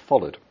war which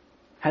followed.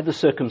 Had the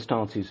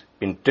circumstances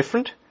been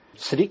different,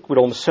 Sadiq would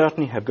almost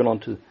certainly have gone on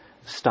to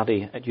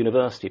study at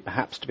university,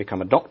 perhaps to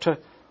become a doctor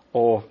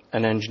or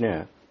an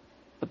engineer,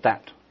 but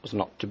that was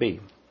not to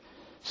be.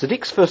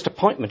 Sadiq's first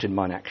appointment in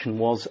mine action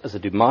was as a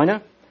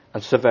deminer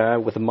and surveyor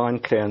with the Mine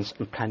Clearance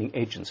and Planning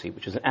Agency,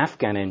 which is an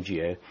Afghan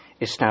NGO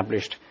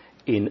established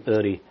in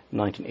early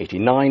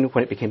 1989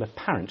 when it became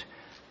apparent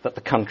that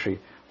the country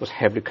was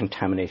heavily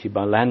contaminated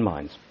by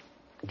landmines.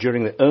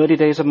 During the early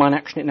days of mine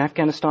action in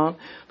Afghanistan,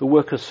 the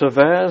work of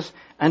surveyors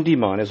and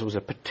deminers was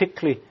a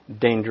particularly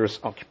dangerous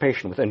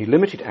occupation with only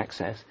limited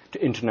access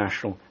to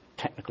international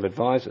technical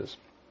advisors.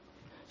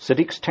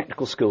 Sadiq's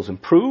technical skills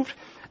improved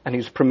and he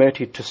was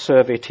promoted to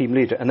survey team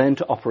leader and then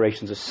to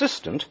operations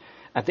assistant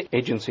at the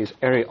agency's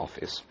area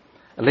office,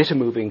 later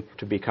moving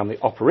to become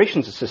the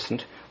operations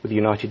assistant with the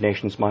United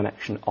Nations Mine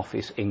Action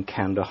Office in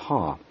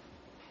Kandahar.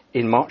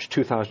 In March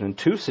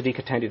 2002, Sadiq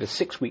attended a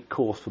 6-week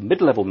course for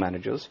mid-level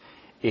managers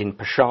in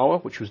Peshawar,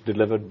 which was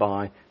delivered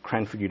by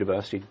Cranfield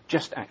University,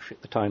 just actually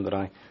at the time that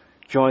I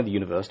joined the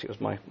university. It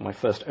was my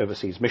first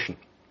overseas mission.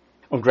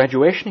 On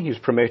graduation, he was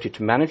promoted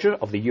to manager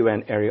of the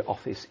UN Area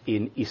Office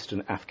in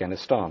eastern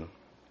Afghanistan.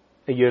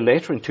 A year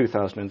later, in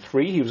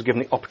 2003, he was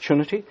given the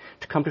opportunity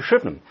to come to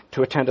Shrivenham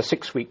to attend a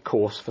 6-week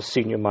course for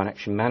senior mine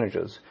action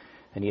managers,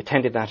 and he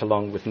attended that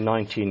along with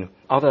 19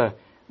 other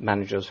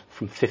managers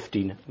from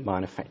 15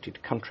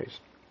 mine-affected countries.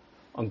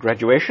 On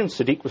graduation,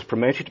 Sadiq was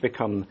promoted to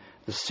become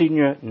the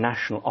Senior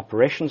National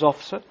Operations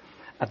Officer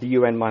at the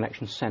UN Mine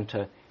Action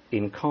Centre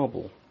in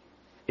Kabul.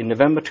 In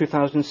November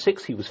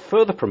 2006, he was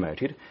further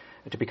promoted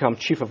to become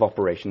Chief of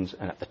Operations,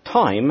 and at the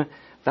time,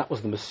 that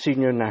was the most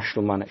senior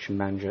national mine action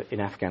manager in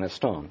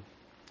Afghanistan.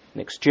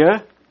 Next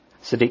year,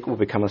 Sadiq will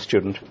become a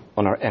student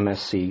on our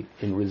MSc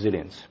in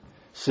Resilience.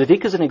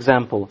 Sadiq is an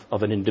example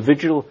of an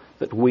individual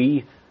that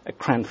we at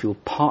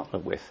Cranfield partner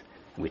with,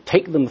 and we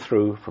take them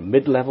through from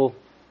mid-level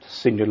to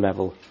senior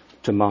level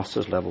to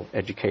master's level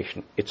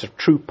education. It's a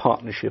true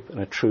partnership and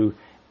a true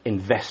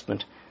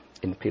investment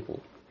in people.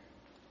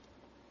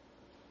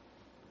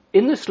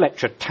 In this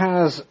lecture,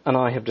 Taz and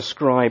I have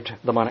described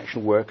the mine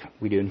action work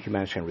we do in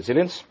Humanitarian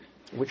Resilience,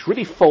 which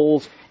really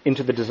falls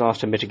into the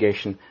disaster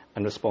mitigation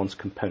and response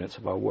components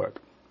of our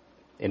work.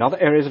 In other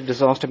areas of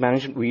disaster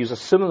management, we use a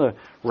similar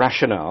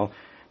rationale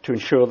to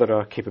ensure that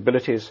our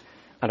capabilities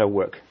and our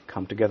work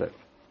come together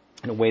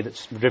in a way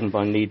that's driven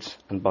by needs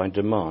and by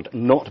demand,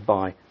 not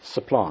by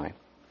supply.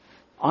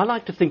 I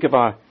like to think of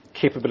our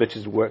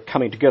capabilities of work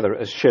coming together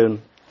as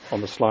shown on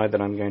the slide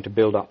that I'm going to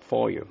build up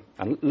for you.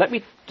 And let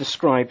me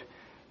describe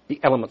the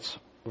elements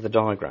of the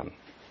diagram.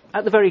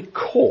 At the very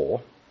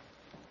core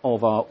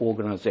of our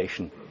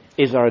organisation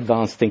is our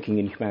advanced thinking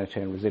in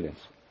humanitarian resilience.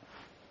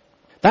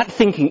 That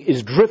thinking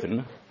is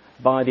driven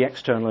by the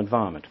external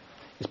environment.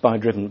 It's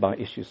driven by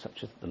issues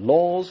such as the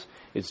laws.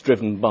 It's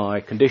driven by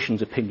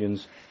conditions,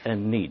 opinions,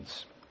 and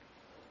needs.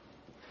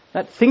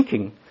 That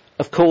thinking,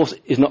 of course,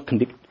 is not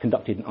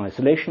conducted in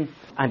isolation,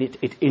 and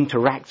it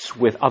interacts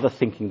with other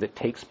thinking that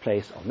takes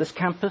place on this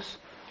campus,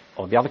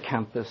 on the other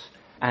campus,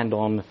 and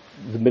on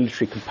the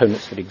military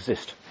components that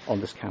exist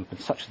on this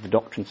campus, such as the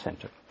Doctrine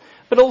Centre,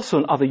 but also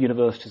in other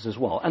universities as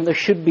well. And there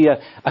should be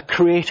a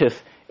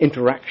creative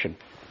interaction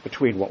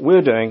between what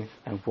we're doing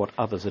and what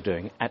others are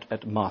doing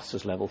at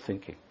master's level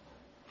thinking.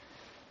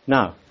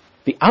 Now,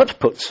 the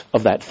outputs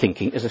of that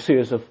thinking is a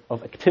series of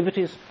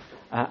activities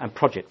and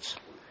projects.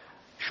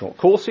 Short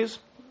courses,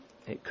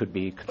 it could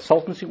be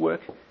consultancy work,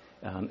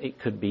 it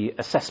could be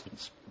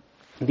assessments.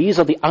 These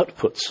are the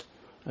outputs,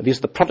 these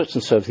are the products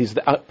and services, these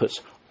are the outputs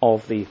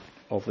of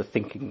the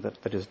thinking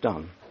that is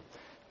done.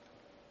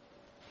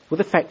 With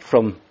effect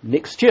from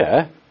next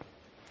year,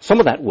 some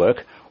of that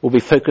work will be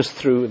focused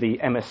through the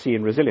MSc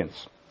in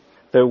Resilience.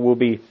 There will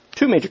be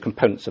two major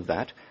components of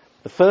that.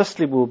 The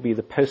firstly will be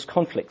the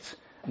post-conflicts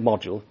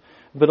module,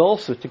 but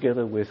also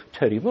together with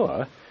Tony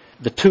Moore,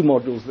 the two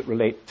modules that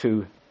relate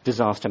to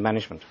disaster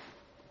management.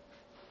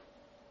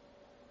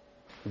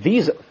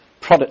 These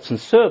products and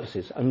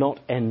services are not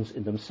ends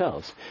in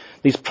themselves.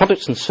 These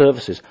products and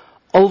services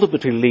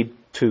ultimately lead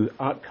to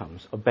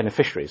outcomes of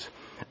beneficiaries.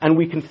 And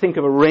we can think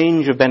of a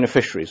range of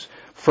beneficiaries,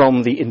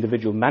 from the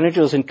individual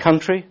managers in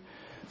country,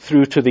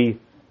 through to the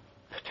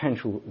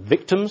potential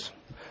victims,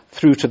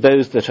 through to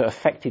those that are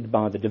affected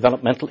by the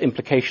developmental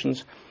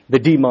implications, the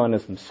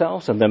deminers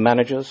themselves and their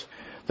managers,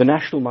 the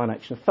national mine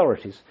action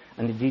authorities,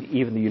 and indeed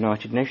even the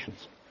United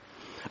Nations.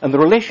 And the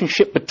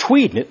relationship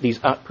between these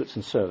outputs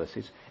and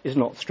services is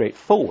not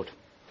straightforward,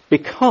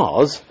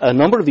 because a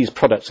number of these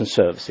products and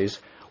services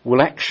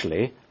will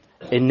actually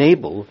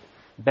enable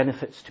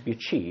benefits to be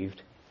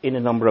achieved in a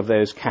number of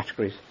those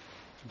categories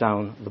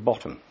down the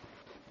bottom.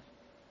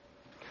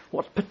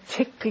 What's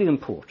particularly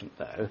important,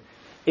 though,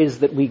 is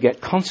that we get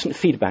constant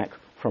feedback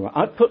from our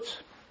outputs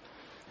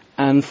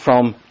and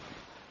from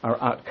our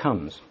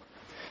outcomes.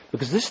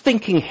 Because this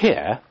thinking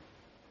here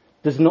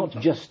does not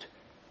just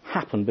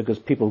happen because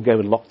people go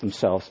and lock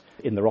themselves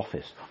in their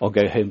office or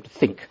go home to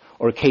think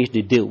or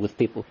occasionally deal with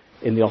people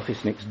in the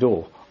office next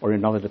door or in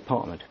another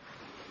department.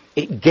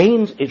 It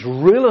gains its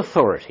real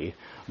authority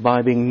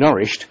by being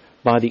nourished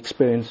by the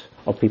experience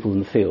of people in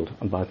the field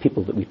and by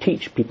people that we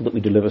teach, people that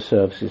we deliver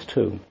services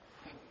to.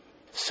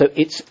 So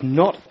it's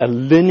not a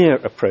linear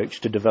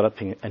approach to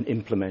developing and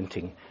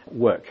implementing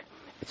work.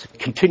 It's a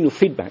continual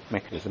feedback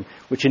mechanism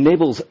which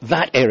enables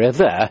that area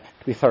there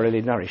to be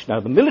thoroughly nourished.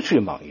 Now, the military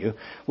among you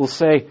will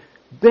say,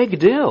 big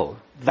deal.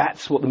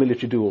 That's what the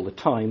military do all the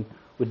time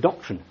with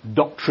doctrine.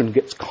 Doctrine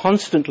gets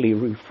constantly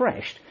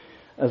refreshed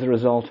as a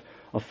result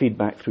of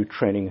feedback through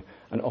training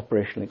and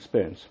operational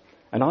experience.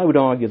 And I would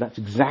argue that's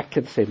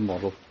exactly the same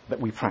model that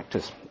we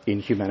practice in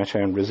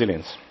humanitarian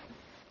resilience.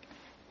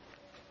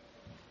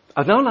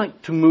 I'd now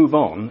like to move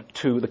on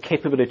to the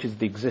capabilities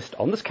that exist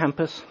on this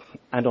campus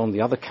and on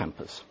the other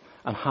campus,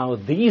 and how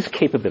these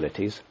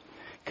capabilities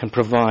can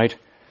provide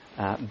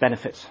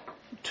benefits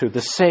to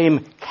the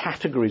same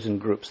categories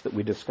and groups that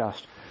we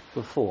discussed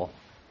before.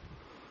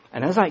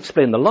 And as I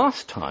explained the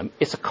last time,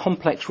 it's a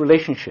complex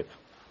relationship.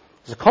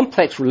 It's a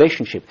complex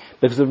relationship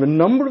because there are a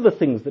number of the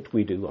things that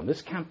we do on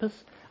this campus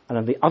and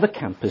on the other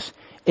campus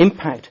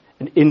impact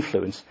and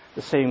influence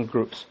the same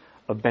groups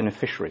of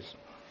beneficiaries.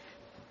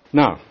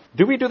 Now,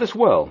 do we do this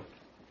well?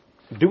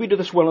 Do we do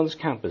this well on this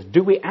campus?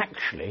 Do we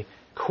actually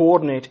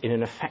coordinate in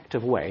an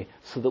effective way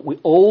so that we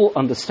all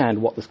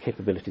understand what those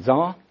capabilities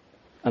are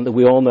and that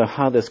we all know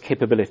how those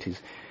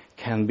capabilities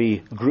can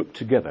be grouped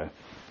together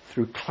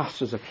through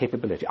clusters of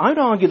capability? I would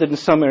argue that in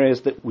some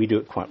areas that we do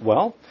it quite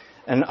well,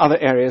 and in other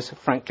areas,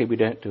 frankly, we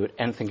don't do it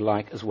anything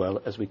like as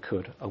well as we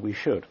could or we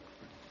should.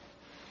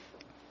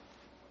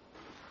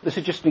 This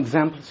is just an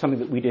example of something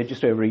that we did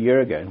just over a year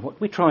ago. And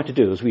what we try to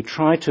do is we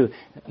try to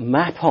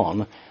map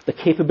on the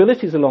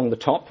capabilities along the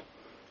top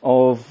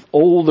of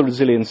all the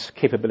resilience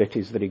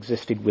capabilities that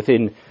existed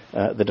within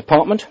the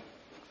department,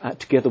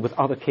 together with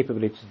other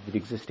capabilities that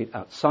existed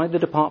outside the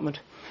department.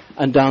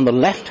 And down the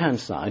left-hand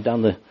side,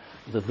 down the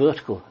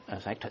vertical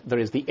sector, there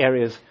is the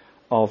areas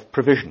of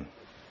provision.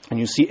 And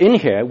you see in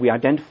here, we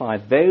identify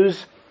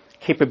those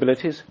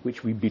capabilities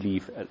which we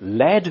believe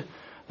led,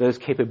 those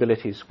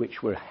capabilities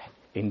which were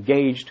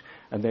engaged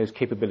and those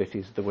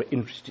capabilities that were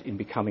interested in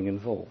becoming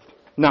involved.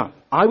 Now,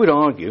 I would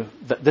argue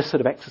that this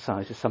sort of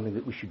exercise is something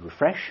that we should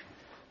refresh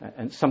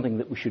and something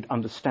that we should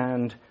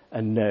understand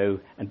and know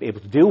and be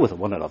able to deal with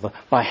one another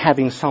by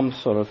having some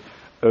sort of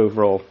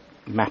overall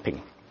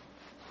mapping.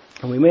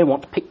 And we may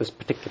want to pick this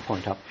particular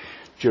point up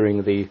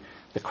during the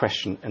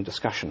question and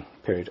discussion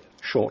period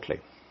shortly.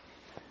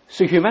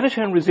 So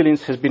humanitarian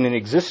resilience has been in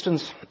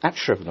existence at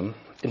Shrivenham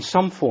in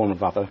some form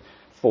or other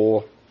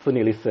for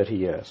nearly 30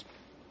 years.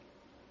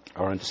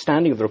 Our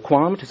understanding of the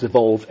requirement has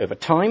evolved over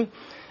time,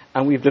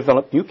 and we've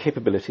developed new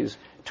capabilities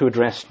to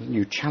address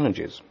new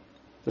challenges.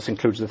 This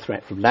includes the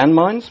threat from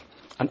landmines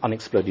and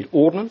unexploded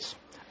ordnance,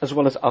 as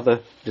well as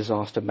other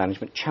disaster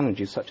management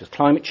challenges such as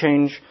climate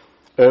change,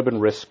 urban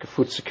risk,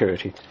 food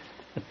security,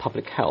 and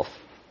public health.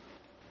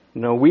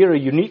 Now, we are a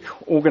unique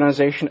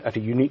organisation at a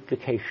unique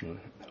location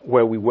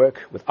where we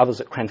work with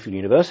others at Cranfield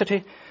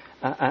University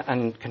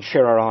and can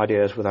share our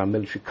ideas with our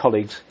military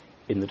colleagues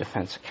in the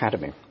Defence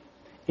Academy.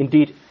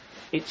 Indeed,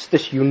 it's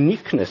this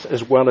uniqueness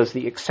as well as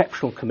the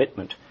exceptional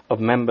commitment of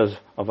members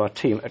of our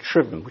team at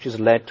Shrivenham which has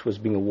led to us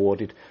being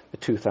awarded the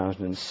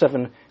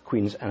 2007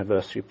 Queen's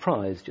Anniversary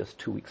Prize just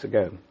 2 weeks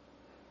ago.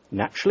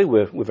 Naturally,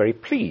 we're very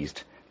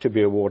pleased to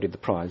be awarded the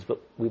prize,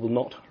 but we will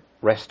not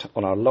rest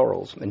on our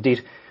laurels.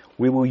 Indeed,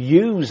 we will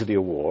use the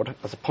award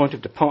as a point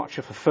of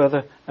departure for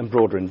further and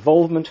broader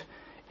involvement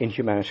in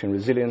humanitarian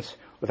resilience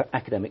with our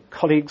academic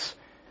colleagues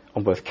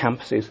on both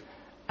campuses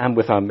and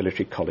with our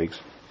military colleagues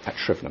at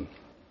Shrivenham.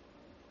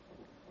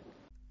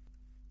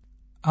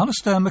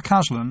 Alastair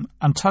McAslan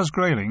and Taz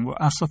Greyling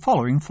were asked the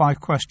following 5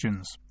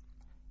 questions.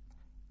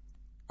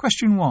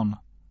 Question 1.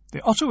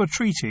 The Ottawa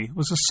Treaty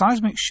was a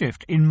seismic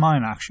shift in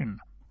mine action.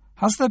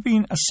 Has there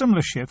been a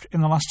similar shift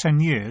in the last 10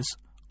 years,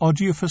 or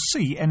do you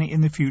foresee any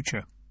in the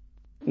future?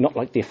 Not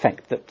like the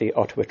effect that the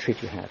Ottawa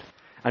Treaty had.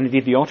 And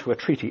indeed, the Ottawa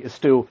Treaty is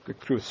still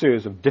through a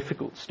series of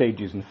difficult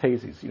stages and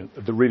phases.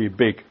 The really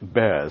big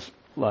bears,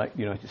 like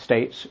the United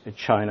States,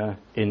 China,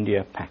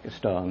 India,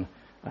 Pakistan,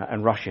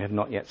 and Russia have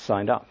not yet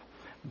signed up.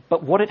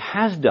 But what it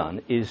has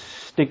done is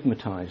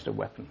stigmatized a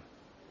weapon.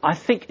 I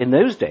think in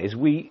those days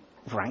we,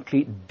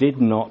 frankly,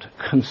 did not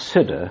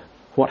consider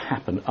what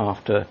happened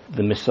after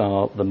the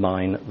missile, the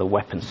mine, the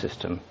weapon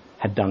system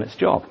had done its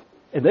job.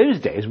 In those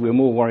days, we were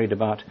more worried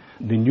about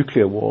the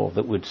nuclear war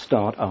that would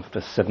start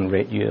after 7 or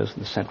 8 years in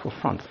the Central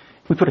Front.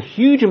 We put a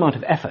huge amount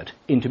of effort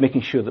into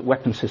making sure that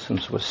weapon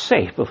systems were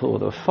safe before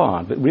they were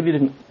fired, but really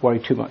didn't worry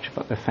too much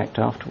about the effect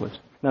afterwards.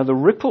 Now, the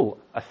ripple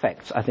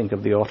effects, I think,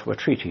 of the Ottawa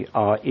Treaty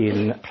are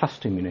in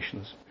cluster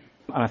munitions.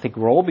 And I think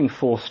we're all being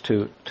forced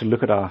to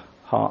look at our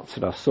hearts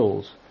and our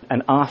souls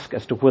and ask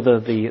as to whether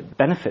the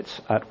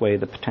benefits outweigh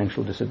the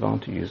potential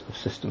disadvantages of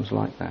systems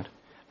like that.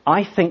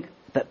 I think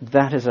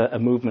that is a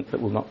movement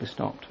that will not be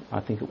stopped. I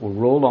think it will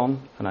roll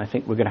on, and I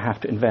think we're going to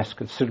have to invest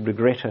considerably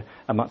greater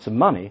amounts of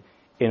money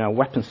in our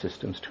weapon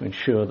systems to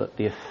ensure that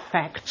the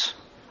effects,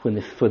 when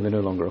they're no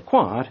longer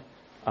required,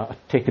 are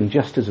taken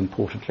just as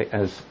importantly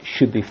as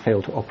should they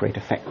fail to operate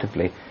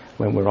effectively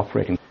when we're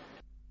operating.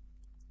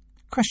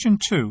 Question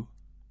 2.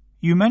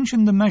 You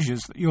mentioned the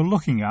measures that you're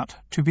looking at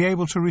to be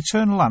able to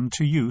return land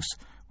to use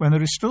when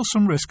there is still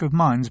some risk of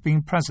mines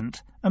being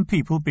present and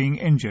people being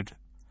injured.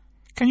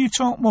 Can you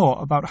talk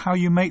more about how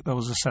you make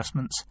those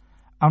assessments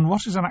and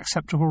what is an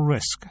acceptable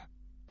risk?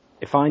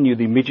 If I knew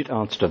the immediate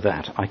answer to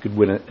that, I could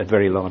win a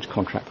very large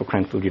contract for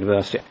Cranfield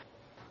University.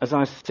 As I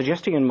was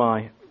suggesting in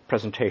my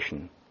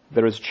presentation,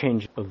 there is a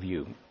change of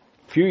view.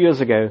 A few years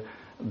ago,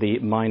 the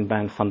mine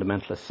ban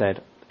fundamentalists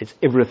said it's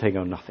everything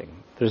or nothing.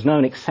 There is now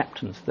an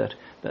acceptance that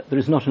there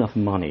is not enough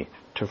money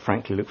to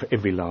frankly look for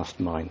every last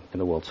mine in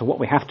the world. So what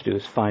we have to do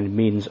is find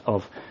means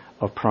of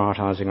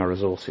prioritising our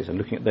resources and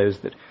looking at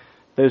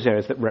those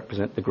areas that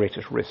represent the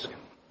greatest risk.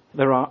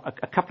 There are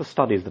a couple of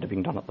studies that are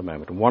being done at the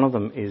moment, and one of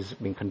them is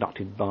being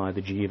conducted by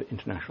the Geneva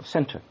International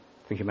Centre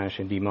for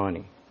Humanitarian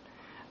Demining.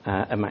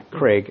 And Matt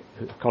Craig,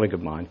 a colleague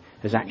of mine,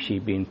 has actually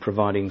been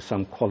providing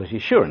some quality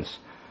assurance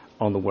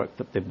on the work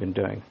that they've been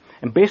doing.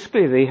 And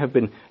basically they have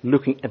been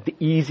looking at the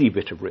easy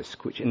bit of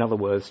risk, which in other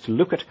words, to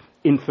look at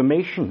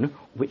information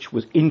which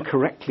was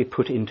incorrectly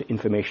put into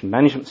information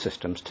management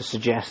systems to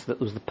suggest that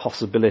there was the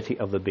possibility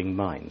of there being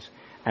mines,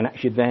 and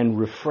actually then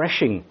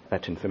refreshing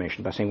that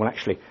information by saying, well,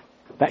 actually,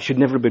 that should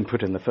never have been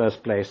put in the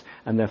first place,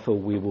 and therefore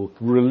we will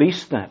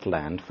release that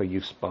land for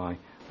use by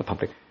the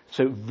public.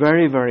 So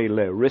very, very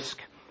low risk,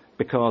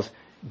 because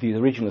the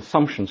original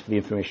assumptions for the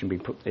information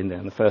being put in there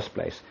in the first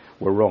place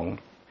were wrong.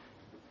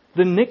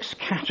 The next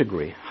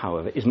category,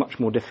 however, is much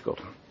more difficult.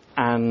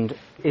 And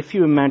if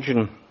you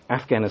imagine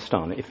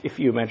Afghanistan, if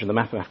you imagine the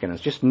map of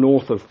Afghanistan, just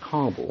north of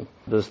Kabul,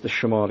 there's the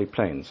Shamali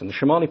Plains. And the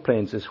Shamali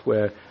Plains is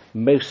where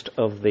most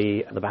of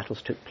the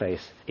battles took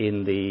place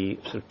in the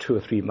sort of 2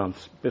 or 3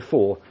 months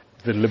before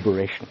the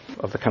liberation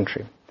of the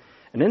country.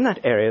 And in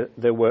that area,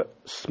 there were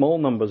small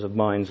numbers of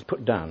mines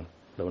put down.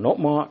 They were not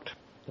marked,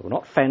 they were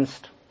not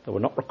fenced, they were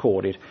not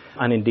recorded,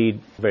 and indeed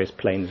various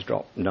planes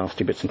dropped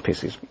nasty bits and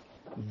pieces.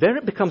 There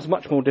it becomes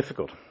much more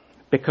difficult,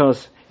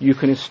 because you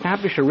can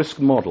establish a risk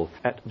model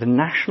at the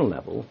national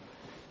level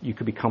you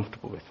could be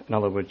comfortable with. In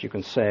other words, you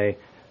can say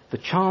the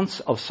chance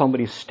of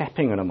somebody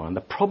stepping on a mine,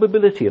 the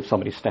probability of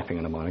somebody stepping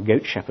on a mine, a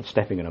goat shepherd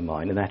stepping on a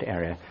mine in that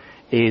area,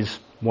 is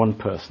one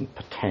person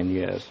per 10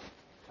 years.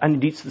 And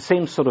indeed, it's the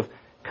same sort of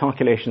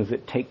calculations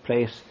that take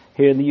place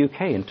here in the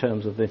UK in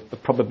terms of the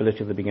probability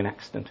of there being an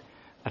accident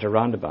at a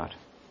roundabout.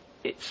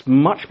 It's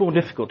much more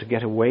difficult to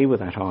get away with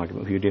that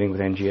argument if you're dealing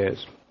with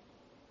NGOs,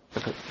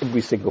 because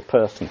every single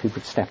person who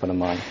could step on a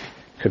mine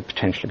could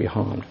potentially be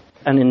harmed.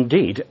 And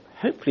indeed,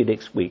 hopefully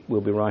next week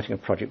we'll be writing a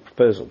project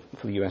proposal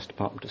for the US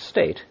Department of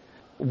State.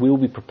 We'll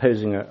be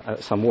proposing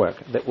some work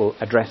that will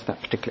address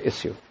that particular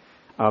issue.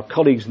 Our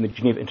colleagues in the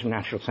Geneva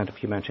International Centre for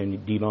Humanitarian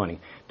Demining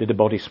did a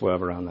body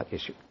swerve around that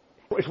issue.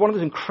 It's one of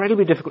those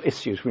incredibly difficult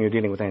issues when you're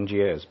dealing with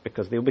NGOs,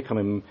 because they'll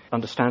become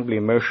understandably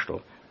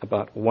emotional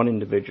about one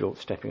individual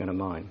stepping on a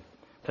mine.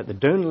 At the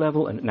donor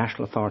level and at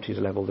national authorities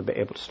level, they'll be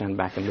able to stand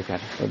back and look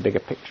at a bigger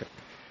picture.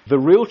 The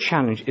real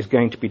challenge is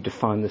going to be to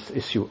define this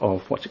issue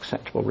of what's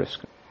acceptable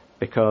risk,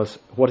 because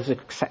what is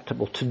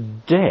acceptable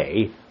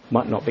today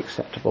might not be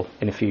acceptable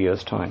in a few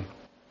years' time.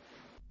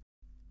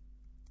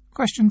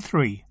 Question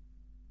 3.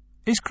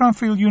 Is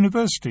Cranfield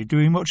University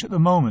doing much at the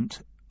moment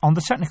on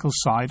the technical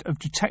side of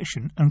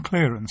detection and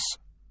clearance?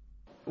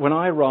 When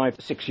I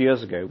arrived 6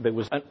 years ago, there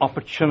was an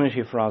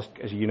opportunity for us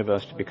as a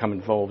university to become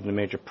involved in a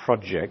major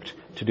project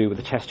to do with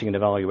the testing and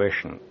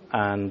evaluation.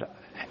 And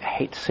I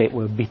hate to say it,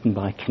 we're beaten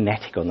by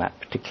kinetic on that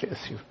particular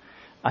issue.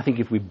 I think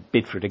if we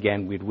bid for it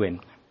again, we'd win.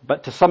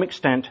 But to some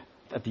extent,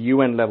 at the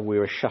UN level, we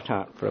were shut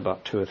out for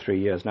about 2 or 3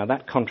 years. Now,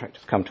 that contract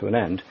has come to an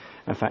end.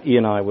 In fact,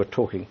 Ian and I were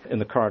talking in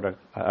the corridor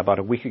about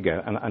a week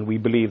ago, and we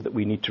believe that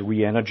we need to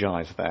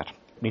re-energize that.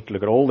 We need to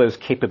look at all those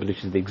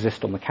capabilities that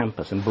exist on the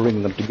campus and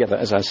bring them together,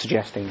 as I was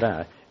suggesting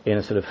there, in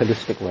a sort of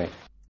holistic way.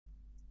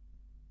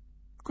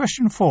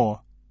 Question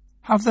 4.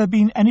 Have there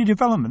been any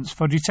developments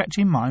for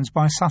detecting mines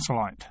by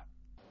satellite?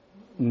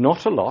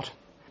 Not a lot.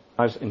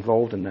 I was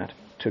involved in that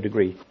to a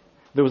degree.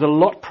 There was a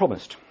lot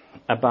promised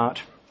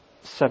about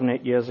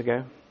 7-8 years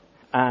ago,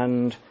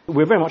 and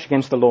we're very much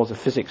against the laws of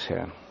physics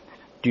here.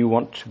 Do you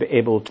want to be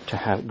able to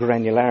have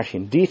granularity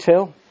in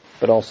detail,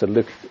 but also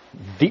look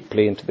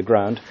deeply into the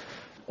ground,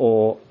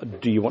 or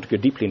do you want to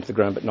go deeply into the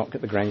ground but not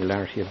get the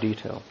granularity of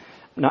detail?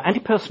 Now,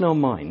 anti-personnel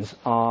mines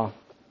are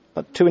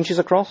about 2 inches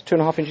across,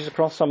 2.5 inches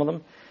across, some of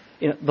them.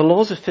 The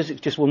laws of physics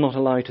just will not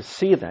allow you to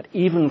see that,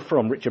 even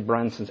from Richard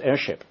Branson's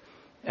airship,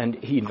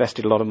 and he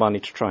invested a lot of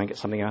money to try and get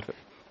something out of it.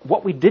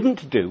 What we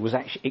didn't do was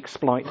actually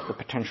exploit the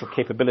potential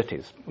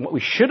capabilities. And what we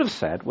should have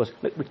said was,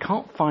 look, we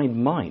can't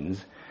find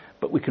mines,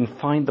 but we can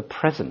find the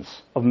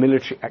presence of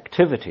military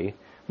activity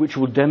which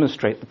will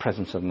demonstrate the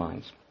presence of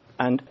mines.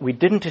 And we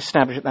didn't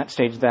establish at that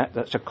stage that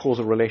that's a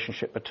causal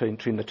relationship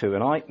between the two.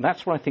 And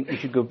that's where I think we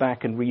should go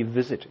back and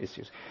revisit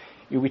issues.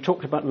 We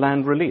talked about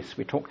land release.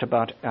 We talked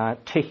about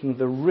taking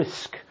the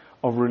risk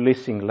of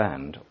releasing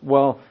land.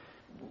 Well,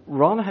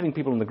 rather than having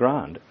people on the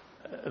ground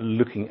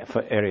looking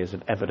for areas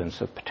of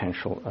evidence of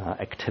potential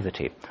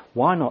activity,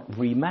 why not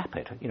remap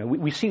it?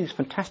 We see these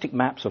fantastic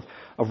maps of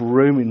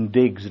Roman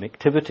digs and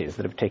activities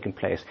that have taken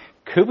place.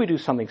 Could we do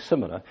something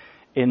similar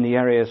in the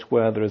areas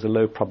where there is a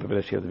low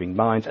probability of there being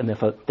mines, and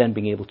therefore then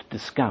being able to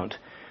discount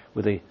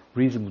with a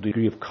reasonable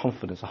degree of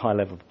confidence, a high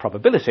level of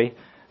probability,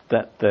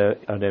 that there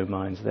are no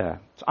mines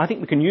there? So I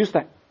think we can use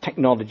that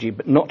technology,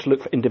 but not to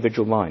look for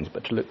individual mines,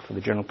 but to look for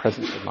the general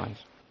presence of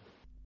mines.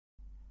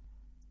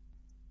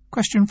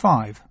 Question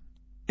 5.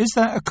 Is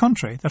there a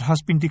country that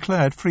has been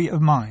declared free of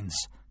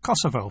mines?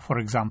 Kosovo, for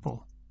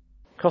example.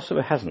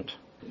 Kosovo hasn't.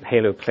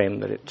 Halo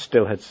claimed that it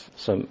still has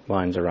some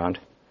mines around.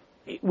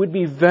 It would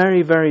be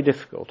very, very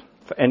difficult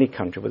for any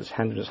country with its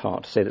hand in its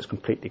heart to say that it's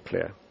completely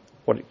clear.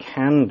 What it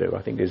can do,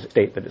 I think, is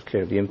state that it's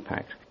clear of the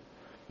impact.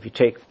 If you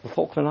take the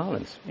Falkland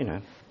Islands,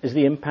 is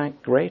the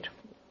impact great?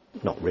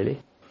 Not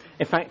really.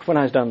 In fact, when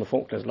I was down in the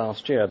Falklands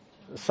last year,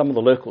 some of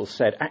the locals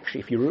said,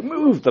 actually, if you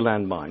remove the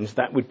landmines,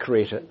 that would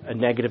create a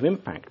negative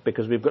impact,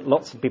 because we've got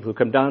lots of people who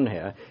come down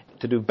here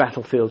to do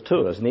battlefield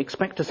tours, and they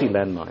expect to see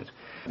landmines.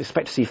 They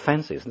expect to see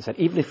fences, and said,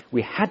 even if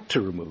we had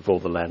to remove all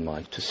the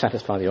landmines to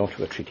satisfy the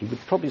Ottawa Treaty,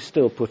 we'd probably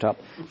still put up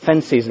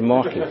fences and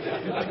marking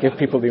to give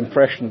people the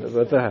impression that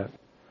they're there.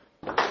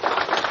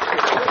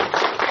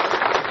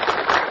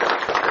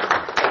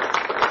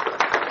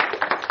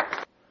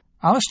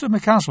 Alastair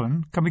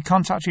McAslan can be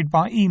contacted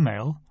by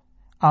email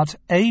at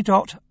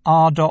a.r.r.McAslan,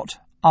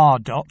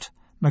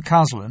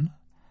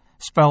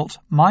 spelt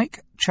Mike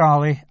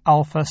Charlie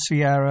Alpha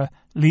Sierra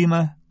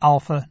Lima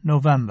Alpha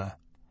November,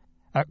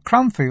 at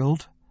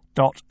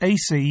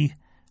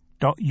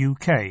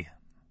cranfield.ac.uk.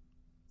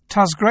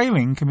 Taz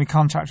Greyling can be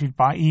contacted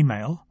by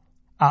email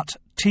at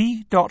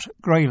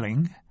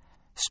t.grayling,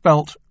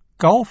 spelt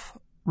Golf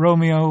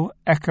Romeo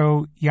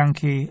Echo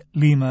Yankee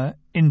Lima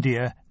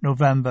India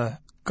November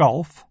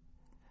Golf,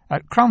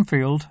 at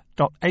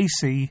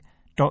cranfield.ac.uk.